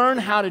to learn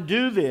how to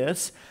do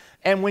this.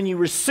 And when you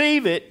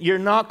receive it, you're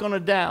not going to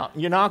doubt.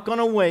 You're not going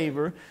to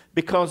waver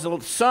because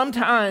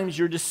sometimes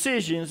your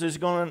decisions is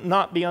going to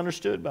not be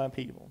understood by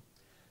people.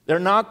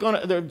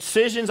 The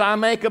decisions I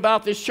make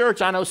about this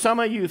church, I know some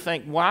of you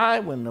think, why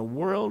in the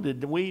world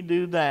did we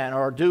do that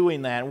or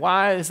doing that?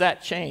 Why is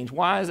that changed?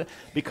 Why is it?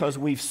 Because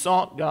we've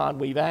sought God,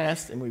 we've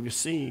asked, and we've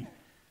received.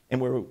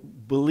 And we're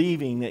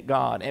believing that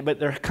God. But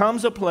there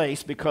comes a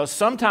place because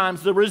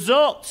sometimes the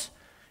results,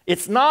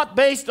 it's not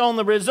based on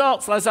the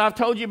results. As I've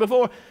told you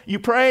before, you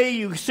pray,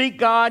 you seek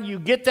God, you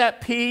get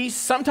that peace.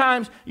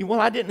 Sometimes,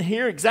 I didn't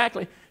hear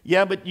exactly.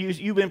 Yeah, but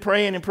you've been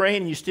praying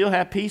and you still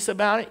have peace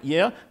about it?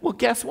 Yeah. Well,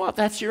 guess what?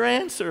 That's your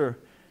answer.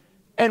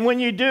 And when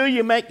you do,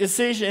 you make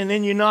decision and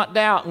then you not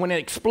doubt. When it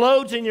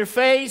explodes in your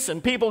face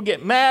and people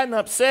get mad and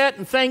upset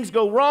and things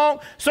go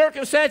wrong,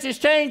 circumstances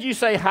change, you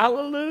say,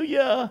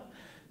 hallelujah.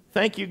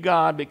 Thank you,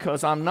 God,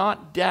 because I'm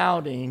not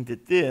doubting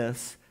that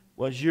this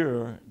was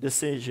your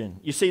decision.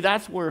 You see,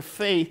 that's where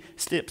faith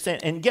steps in.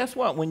 And guess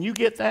what? When you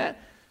get that,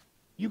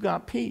 you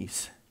got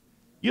peace.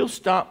 You'll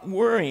stop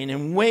worrying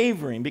and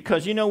wavering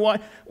because you know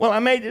what? Well, I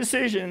made the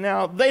decision and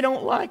now they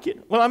don't like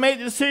it. Well, I made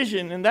the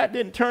decision and that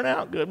didn't turn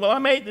out good. Well, I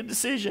made the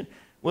decision.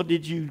 Well,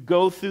 did you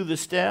go through the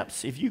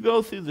steps? If you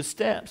go through the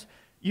steps,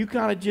 you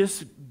got to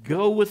just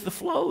go with the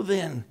flow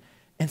then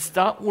and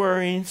stop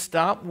worrying,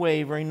 stop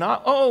wavering.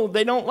 Not, oh,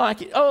 they don't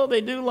like it. Oh, they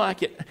do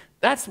like it.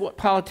 That's what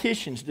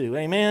politicians do.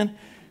 Amen?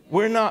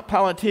 We're not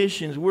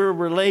politicians. We're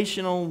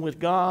relational with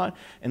God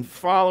and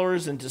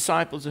followers and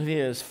disciples of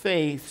His.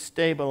 Faith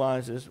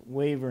stabilizes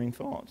wavering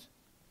thoughts.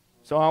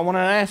 So I want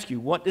to ask you,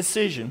 what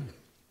decision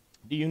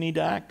do you need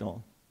to act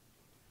on?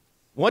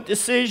 What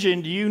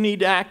decision do you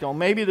need to act on?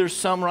 Maybe there's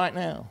some right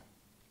now.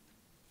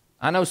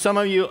 I know some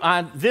of you,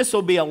 this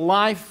will be a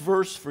life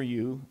verse for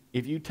you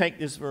if you take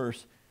this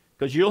verse,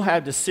 because you'll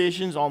have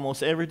decisions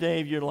almost every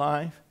day of your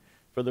life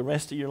for the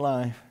rest of your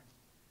life.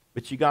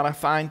 But you got to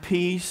find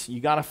peace.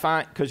 You got to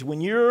find, because when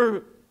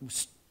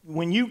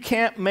you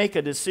can't make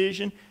a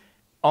decision,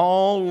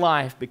 all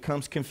life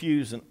becomes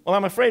confusing. Well,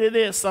 I'm afraid of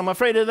this. I'm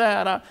afraid of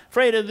that. I'm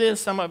afraid of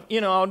this.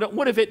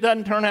 What if it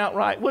doesn't turn out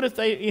right? What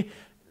if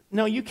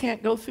no, you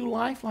can't go through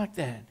life like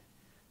that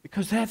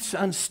because that's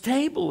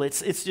unstable.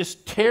 It's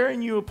just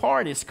tearing you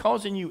apart. It's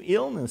causing you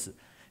illness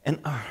and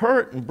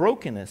hurt and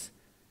brokenness.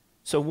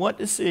 So what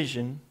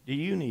decision do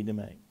you need to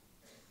make?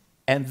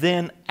 And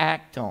then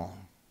act on.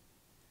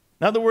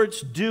 In other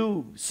words,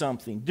 do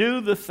something.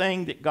 Do the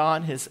thing that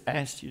God has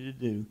asked you to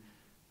do.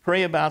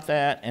 Pray about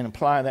that and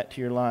apply that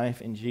to your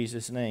life in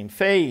Jesus' name.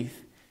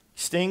 Faith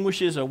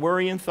extinguishes a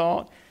worrying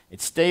thought. It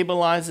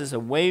stabilizes a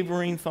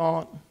wavering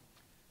thought,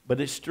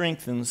 but it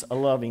strengthens a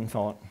loving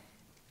thought.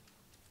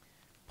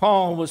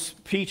 Paul was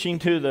preaching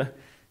to the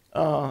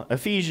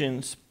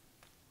Ephesians,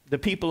 the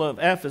people of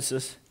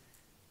Ephesus,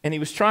 and he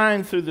was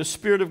trying through the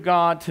Spirit of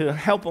God to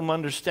help them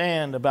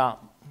understand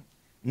about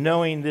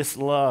knowing this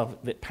love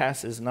that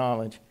passes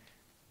knowledge.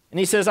 And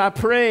he says, I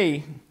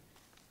pray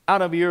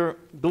out of your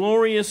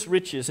glorious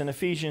riches in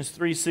Ephesians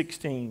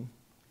 3:16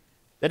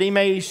 that He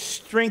may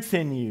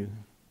strengthen you.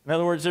 In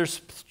other words,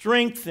 there's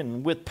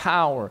strengthened with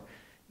power,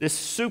 this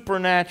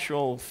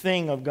supernatural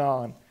thing of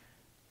God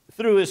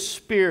through His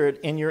Spirit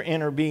in your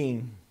inner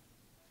being,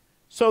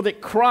 so that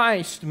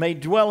Christ may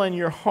dwell in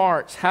your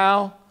hearts.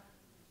 How?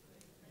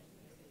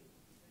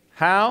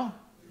 How?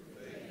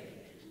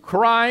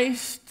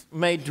 Christ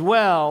may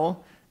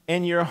dwell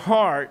in your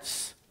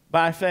hearts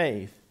by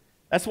faith.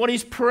 That's what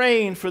he's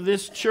praying for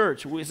this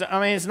church.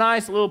 It's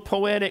nice little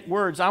poetic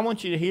words. I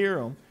want you to hear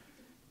them.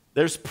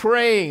 There's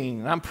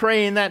praying. I'm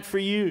praying that for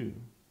you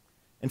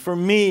and for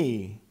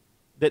me,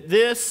 that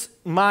this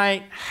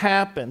might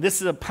happen.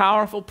 This is a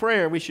powerful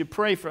prayer. We should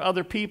pray for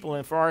other people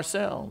and for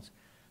ourselves,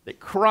 that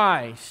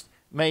Christ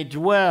may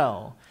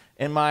dwell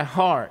in my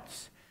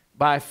hearts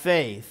by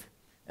faith.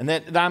 And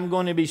that I'm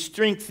going to be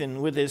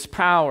strengthened with His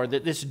power,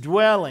 that this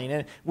dwelling.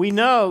 And we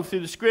know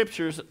through the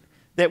Scriptures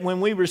that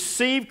when we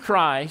receive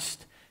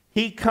Christ,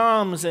 He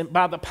comes and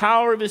by the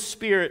power of His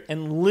Spirit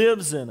and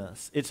lives in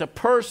us. It's a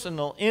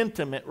personal,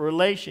 intimate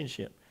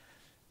relationship.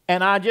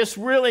 And I just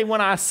really,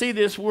 when I see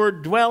this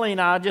word dwelling,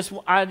 I just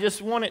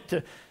want it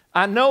to,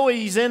 I know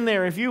He's in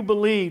there. If you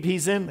believed,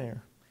 He's in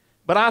there.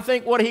 But I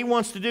think what He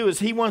wants to do is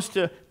He wants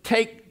to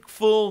take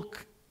full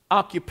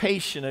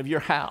occupation of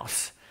your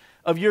house,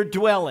 of your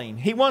dwelling.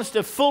 He wants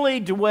to fully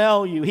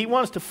dwell you. He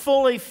wants to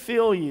fully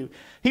fill you.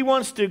 He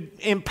wants to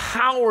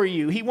empower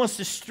you. He wants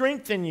to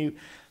strengthen you.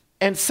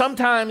 And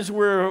sometimes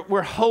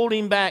we're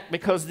holding back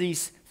because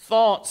these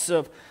thoughts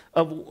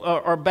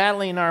are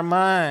battling our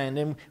mind.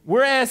 And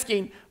we're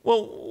asking,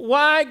 well,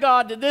 why,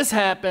 God, did this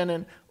happen?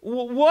 And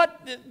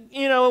what,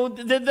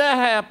 did that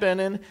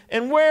happen?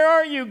 And where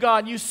are you,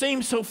 God? You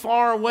seem so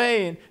far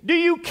away. And do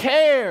you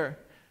care?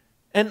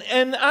 And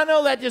I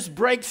know that just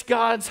breaks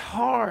God's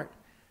heart.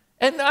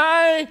 And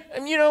I,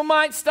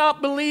 might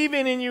stop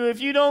believing in you if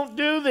you don't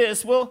do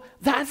this. Well,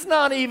 that's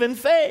not even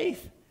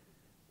faith.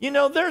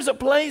 There's a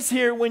place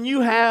here when you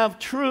have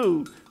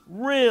true,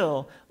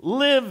 real,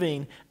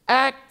 living,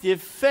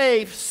 active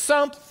faith.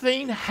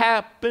 Something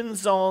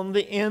happens on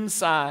the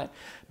inside.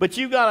 But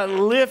you got to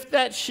lift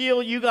that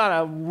shield. You got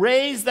to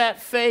raise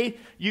that faith.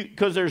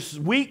 Because there's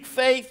weak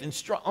faith and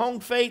strong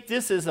faith.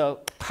 This is a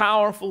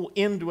powerful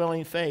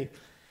indwelling faith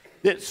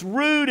that's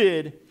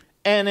rooted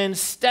and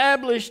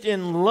established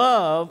in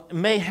love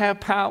may have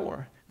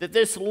power. That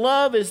this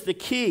love is the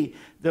key.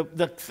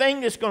 The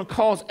thing that's going to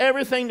cause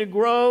everything to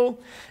grow,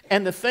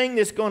 and the thing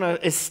that's going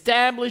to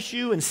establish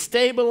you and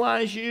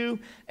stabilize you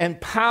and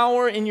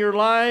power in your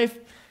life.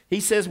 He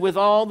says, with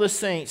all the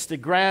saints, to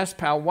grasp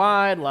how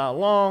wide, how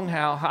long,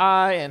 how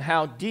high, and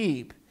how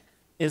deep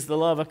is the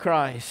love of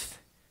Christ.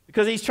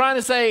 Because he's trying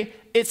to say,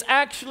 it's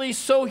actually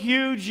so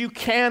huge you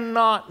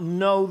cannot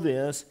know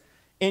this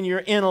in your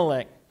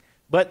intellect.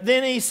 But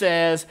then he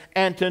says,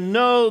 and to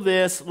know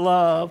this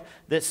love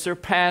that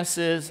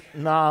surpasses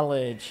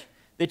knowledge,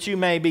 that you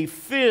may be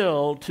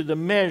filled to the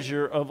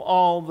measure of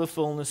all the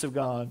fullness of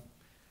God.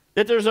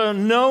 That there's a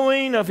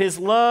knowing of His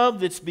love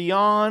that's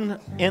beyond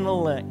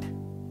intellect.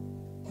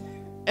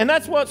 And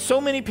that's what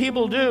so many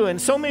people do. And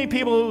so many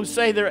people who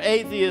say they're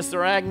atheists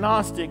or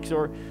agnostics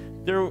or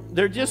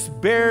they're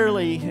just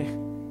barely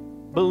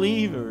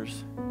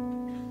believers.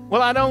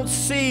 Well, I don't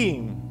see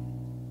him.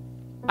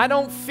 I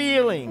don't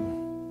feel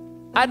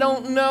him. I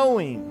don't know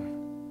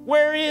him.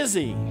 Where is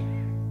he?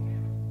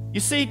 You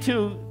see,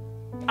 to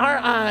our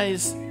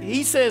eyes,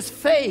 he says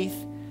faith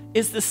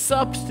is the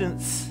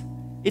substance.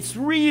 It's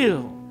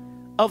real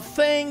of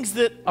things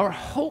that are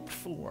hoped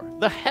for,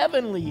 the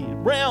heavenly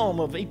realm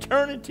of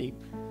eternity,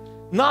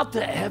 not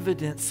the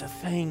evidence of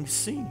things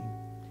seen.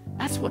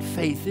 That's what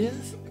faith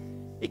is.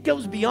 It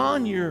goes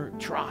beyond your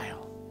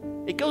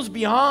trial. It goes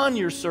beyond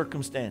your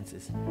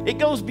circumstances. It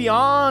goes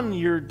beyond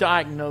your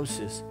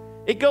diagnosis.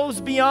 It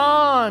goes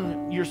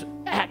beyond your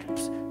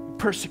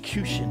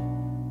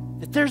persecution.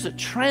 That there's a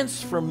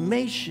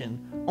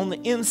transformation on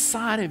the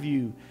inside of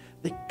you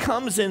that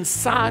comes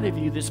inside of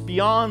you that's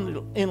beyond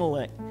the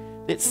intellect,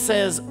 that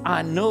says,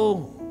 I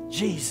know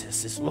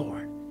Jesus is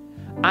Lord.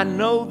 I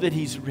know that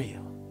he's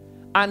real.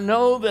 I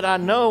know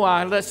that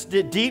let's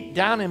deep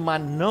down in my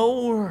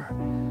knower.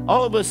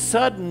 All of a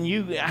sudden,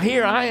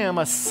 here I am,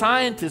 a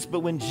scientist, but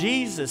when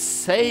Jesus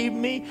saved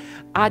me,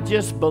 I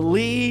just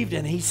believed,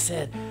 and he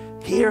said,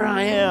 here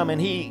I am. And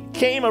he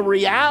came a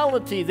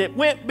reality that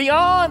went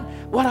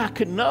beyond what I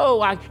could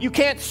know. You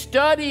can't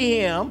study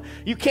him.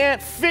 You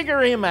can't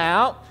figure him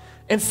out.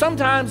 And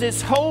sometimes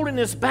it's holding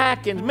us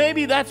back, and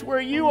maybe that's where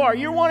you are.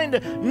 You're wanting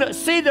to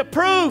see the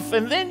proof,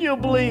 and then you'll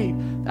believe.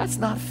 That's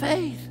not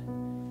faith.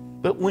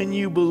 But when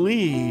you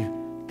believe,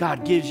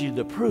 God gives you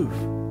the proof.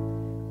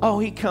 Oh,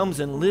 he comes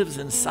and lives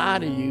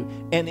inside of you,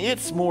 and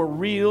it's more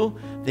real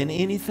than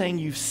anything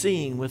you've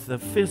seen with the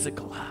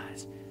physical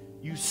eyes.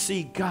 You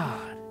see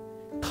God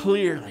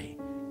clearly,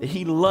 that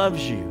he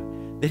loves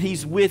you, that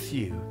he's with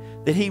you,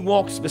 that he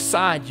walks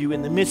beside you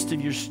in the midst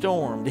of your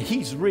storm, that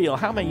he's real.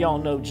 How many of y'all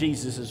know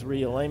Jesus is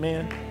real?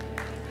 Amen?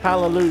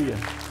 Hallelujah.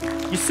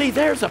 You see,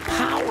 there's a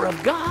power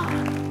of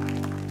God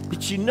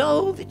that you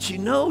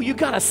know. You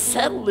got to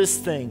settle this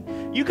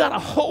thing. You got to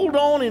hold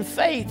on in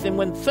faith. And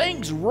when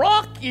things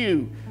rock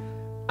you,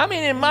 I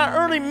mean, in my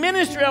early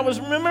ministry, I was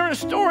remembering a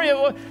story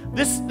of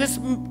this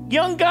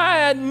young guy I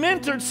had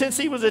mentored since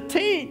he was a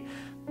teen.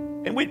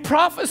 And we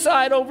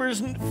prophesied over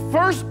his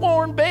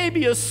firstborn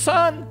baby, a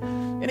son.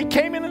 And he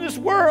came into this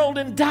world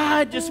and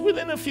died just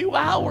within a few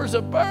hours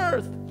of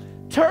birth.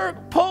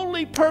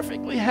 Totally,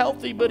 perfectly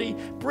healthy, but he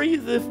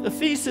breathed the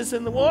feces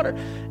in the water.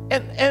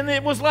 And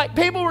it was like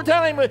people were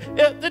telling him,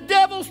 the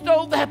devil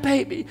stole that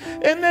baby.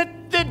 And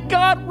that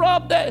God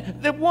robbed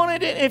that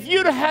wanted it. If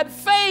you'd have had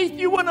faith,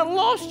 you wouldn't have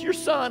lost your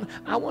son.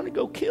 I want to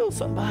go kill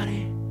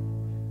somebody.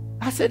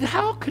 I said,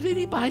 how could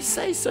anybody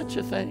say such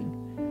a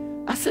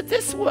thing? I said,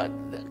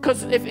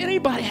 because if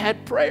anybody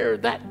had prayer,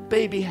 that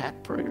baby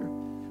had prayer.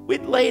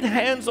 We'd laid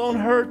hands on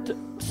her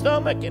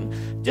stomach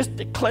and just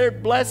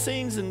declared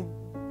blessings and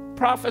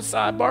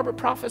prophesied. Barbara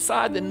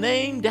prophesied the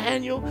name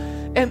Daniel,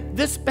 and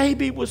this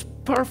baby was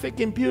perfect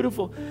and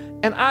beautiful.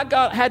 And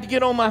I had to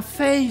get on my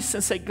face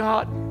and say,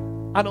 God,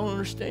 I don't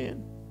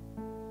understand.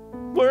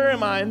 Where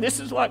am I? And this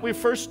is like we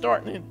first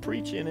starting in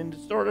preaching and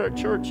started our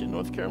church in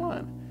North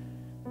Carolina.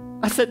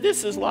 I said,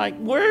 this is like,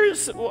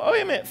 wait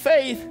a minute,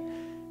 faith.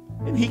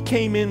 And he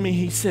came in me,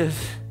 he says,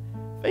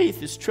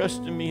 faith is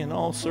trusting me in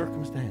all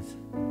circumstances.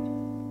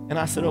 And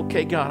I said,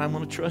 okay, God, I'm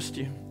going to trust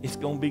you. It's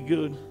going to be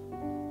good.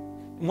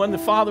 And when the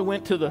father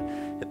went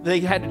they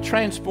had to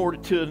transport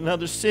it to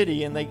another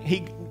city, and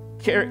he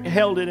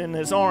held it in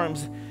his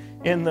arms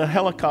in the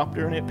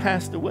helicopter, and it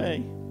passed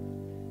away.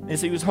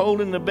 As he was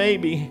holding the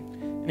baby,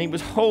 and he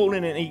was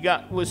holding it, and he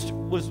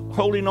was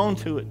holding on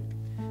to it.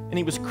 And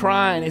he was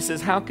crying. He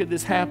says, how could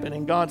this happen?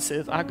 And God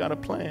says, I got a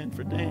plan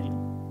for Daniel.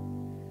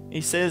 He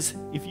says,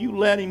 if you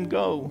let him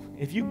go,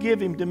 if you give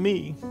him to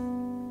me,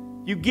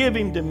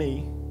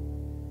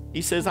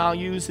 he says, I'll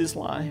use his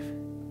life.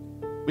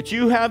 But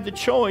you have the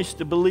choice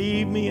to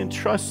believe me and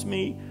trust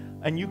me,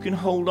 and you can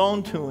hold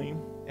on to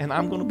him, and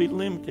I'm going to be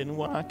limited in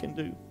what I can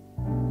do.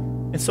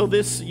 And so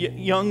this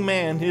young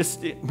man,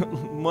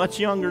 much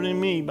younger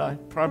than me by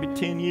probably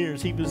 10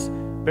 years, he was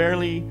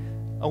barely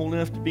old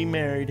enough to be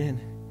married, and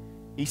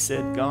he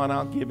said, God,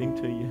 I'll give him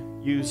to you.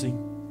 Use him.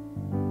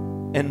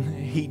 And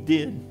he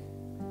did.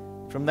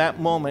 From that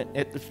moment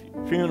at the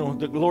funeral,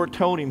 the Lord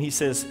told him, he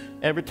says,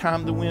 every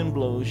time the wind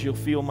blows, you'll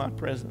feel my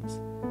presence.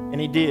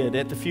 And he did.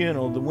 At the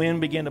funeral, the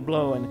wind began to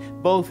blow,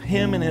 and both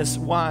him and his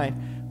wife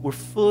were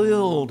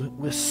filled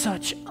with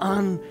such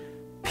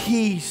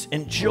peace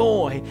and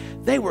joy.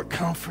 They were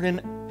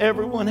comforting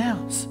everyone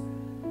else.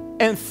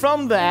 And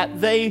from that,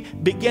 they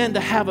began to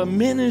have a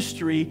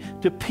ministry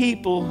to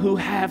people who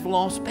have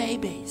lost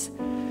babies.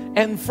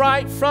 And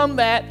right from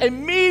that,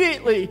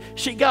 immediately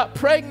she got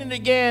pregnant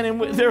again,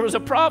 and there was a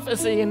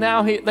prophecy, and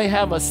now they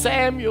have a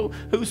Samuel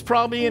who's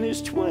probably in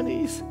his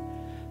 20s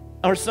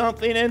or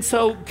something. And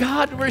so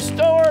God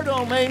restored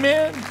them,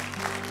 amen.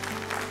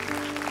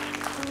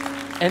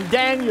 And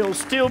Daniel's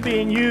still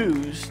being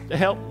used to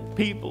help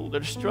people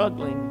that are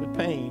struggling with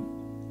pain.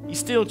 He's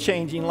still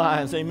changing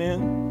lives,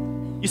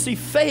 amen. You see,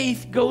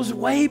 faith goes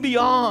way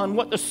beyond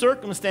what the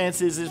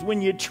circumstances is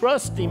when you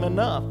trust Him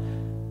enough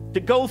to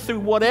go through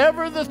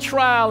whatever the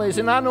trial is.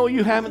 And I know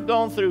you haven't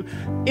gone through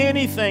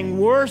anything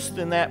worse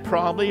than that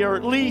probably, or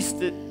at least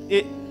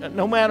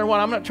no matter what.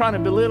 I'm not trying to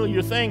belittle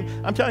your thing.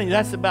 I'm telling you,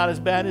 that's about as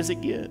bad as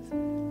it gets.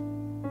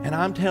 And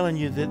I'm telling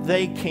you that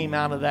they came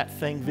out of that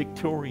thing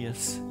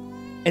victorious.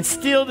 And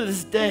still to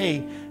this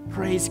day,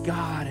 praise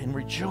God and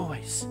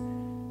rejoice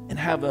and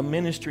have a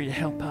ministry to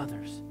help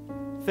others.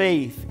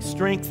 Faith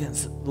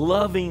strengthens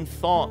loving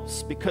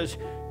thoughts because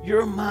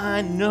your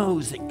mind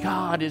knows that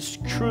God is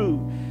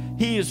true.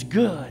 He is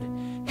good.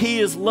 He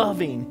is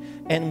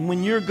loving. And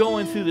when you're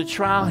going through the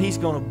trial, He's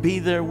going to be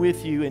there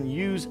with you and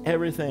use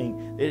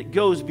everything. It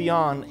goes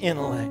beyond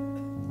intellect.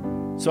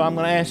 So I'm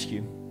going to ask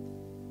you,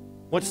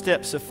 what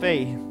steps of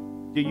faith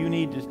do you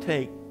need to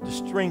take to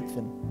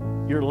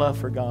strengthen your love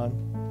for God?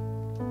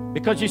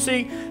 Because you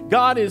see,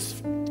 God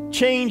has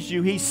changed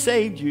you. He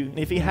saved you. And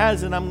if He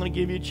hasn't, I'm going to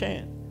give you a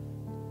chance.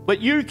 But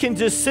you can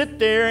just sit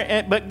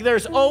there, but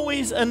there's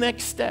always a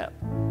next step.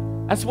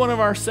 That's one of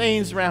our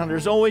sayings around.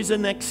 There's always a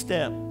next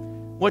step.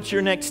 What's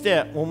your next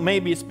step? Well,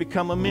 maybe it's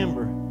become a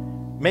member.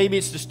 Maybe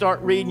it's to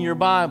start reading your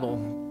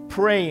Bible,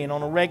 praying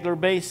on a regular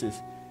basis.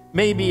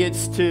 Maybe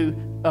it's to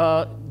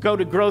go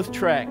to Growth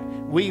Track.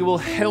 We will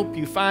help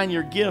you find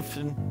your gifts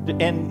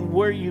and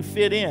where you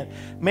fit in.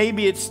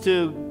 Maybe it's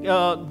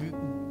to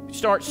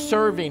start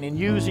serving and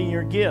using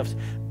your gifts.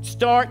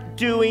 Start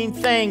doing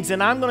things.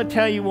 And I'm going to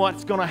tell you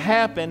what's going to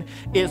happen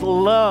is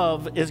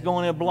love is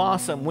going to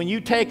blossom. When you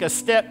take a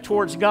step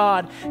towards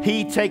God,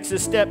 He takes a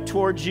step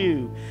towards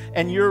you.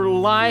 And your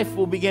life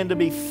will begin to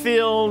be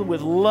filled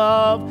with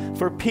love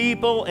for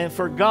people and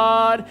for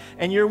God.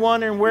 And you're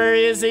wondering, where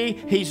is He?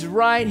 He's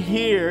right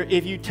here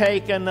if you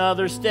take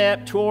another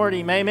step toward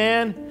Him.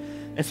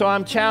 Amen? And so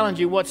I'm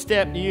challenging you, what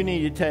step do you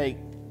need to take?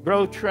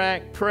 Growth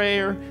Track,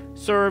 prayer,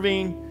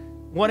 serving,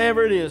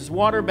 whatever it is,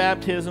 water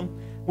baptism.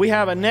 We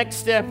have a next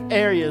step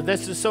area.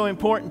 This is so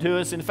important to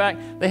us. In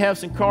fact, they have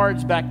some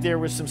cards back there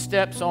with some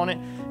steps on it.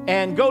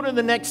 And go to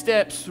the next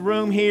steps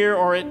room here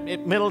or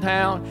at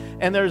Middletown.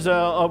 And there's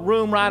a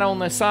room right on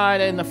the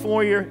side in the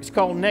foyer. It's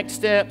called Next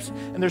Steps.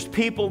 And there's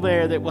people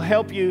there that will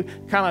help you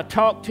kind of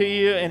talk to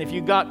you. And if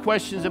you've got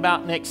questions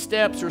about next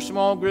steps or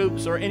small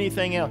groups or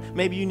anything else,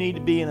 maybe you need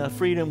to be in a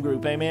freedom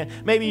group. Amen.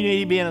 Maybe you need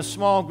to be in a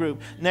small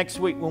group next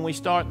week when we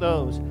start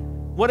those.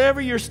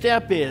 Whatever your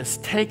step is,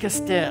 take a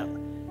step.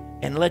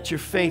 And let your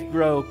faith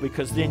grow,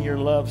 because then your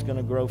love's going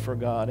to grow for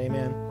God.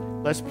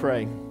 Amen. Let's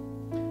pray.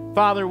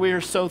 Father, we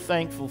are so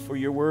thankful for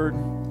your word.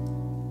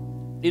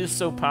 It is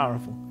so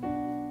powerful.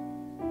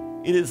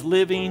 It is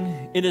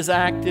living. It is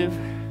active.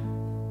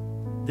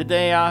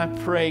 Today I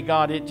pray,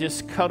 God, it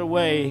just cut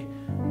away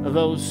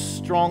those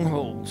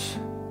strongholds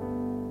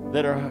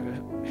that are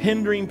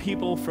hindering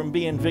people from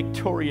being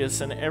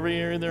victorious in every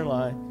area of their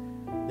life.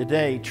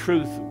 Today,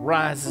 truth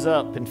rises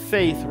up and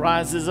faith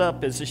rises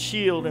up as a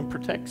shield and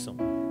protects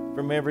them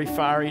from every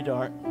fiery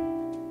dart,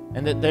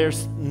 and that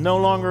there's no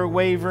longer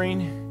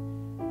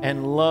wavering,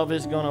 and love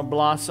is going to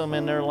blossom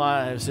in their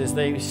lives as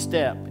they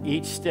step,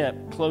 each step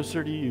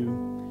closer to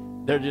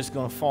you. They're just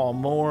going to fall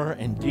more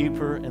and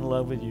deeper in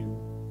love with you.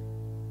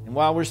 And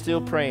while we're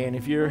still praying,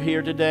 if you're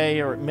here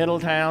today or at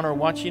Middletown or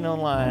watching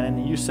online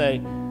and you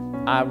say,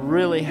 I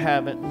really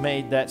haven't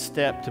made that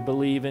step to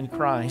believe in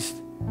Christ,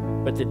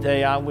 but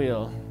today I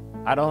will.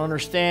 I don't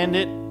understand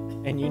it,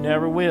 and you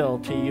never will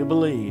till you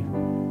believe.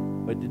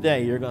 But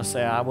today you're going to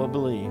say, I will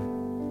believe.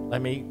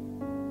 Let me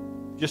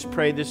just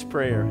pray this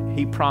prayer.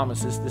 He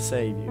promises to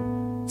save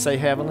you. Say,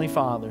 Heavenly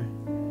Father,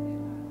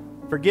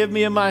 forgive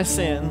me of my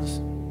sins.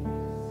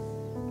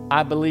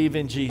 I believe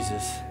in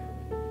Jesus.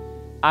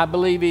 I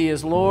believe He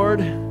is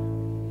Lord,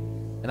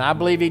 and I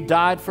believe He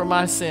died for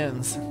my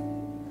sins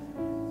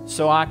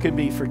so I could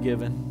be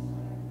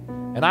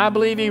forgiven. And I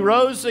believe He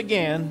rose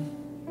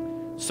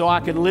again so I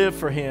could live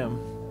for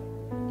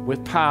Him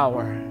with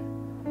power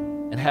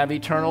and have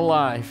eternal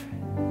life.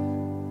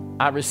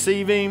 I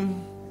receive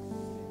Him,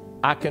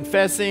 I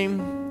confess Him,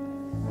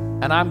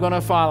 and I'm going to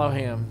follow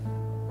Him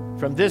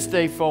from this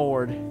day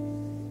forward.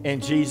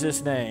 In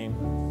Jesus'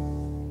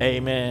 name,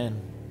 amen.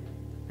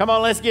 Come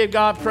on, let's give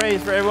God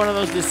praise for every one of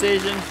those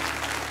decisions.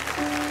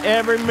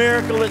 Every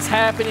miracle that's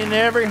happening in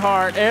every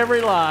heart,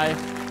 every life.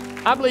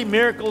 I believe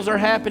miracles are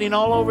happening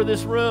all over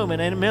this room and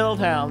in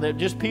Middletown, that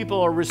just people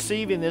are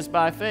receiving this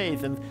by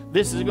faith. And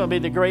this is going to be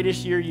the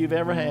greatest year you've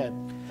ever had.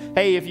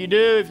 Hey, if you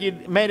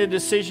made a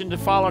decision to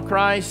follow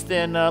Christ,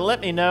 then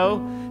let me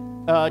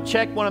know.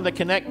 Check one of the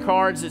Connect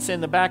cards that's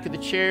in the back of the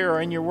chair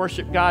or in your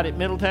worship guide at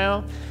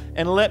Middletown,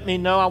 and let me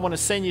know. I want to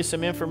send you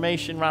some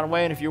information right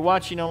away. And if you're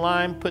watching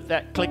online, click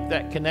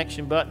that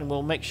connection button, and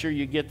we'll make sure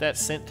you get that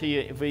sent to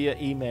you via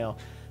email.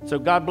 So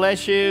God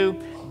bless you.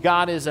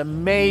 God is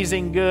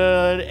amazing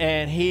good,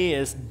 and He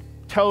is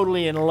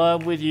totally in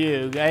love with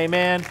you.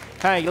 Amen.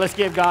 Hey, let's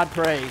give God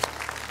praise.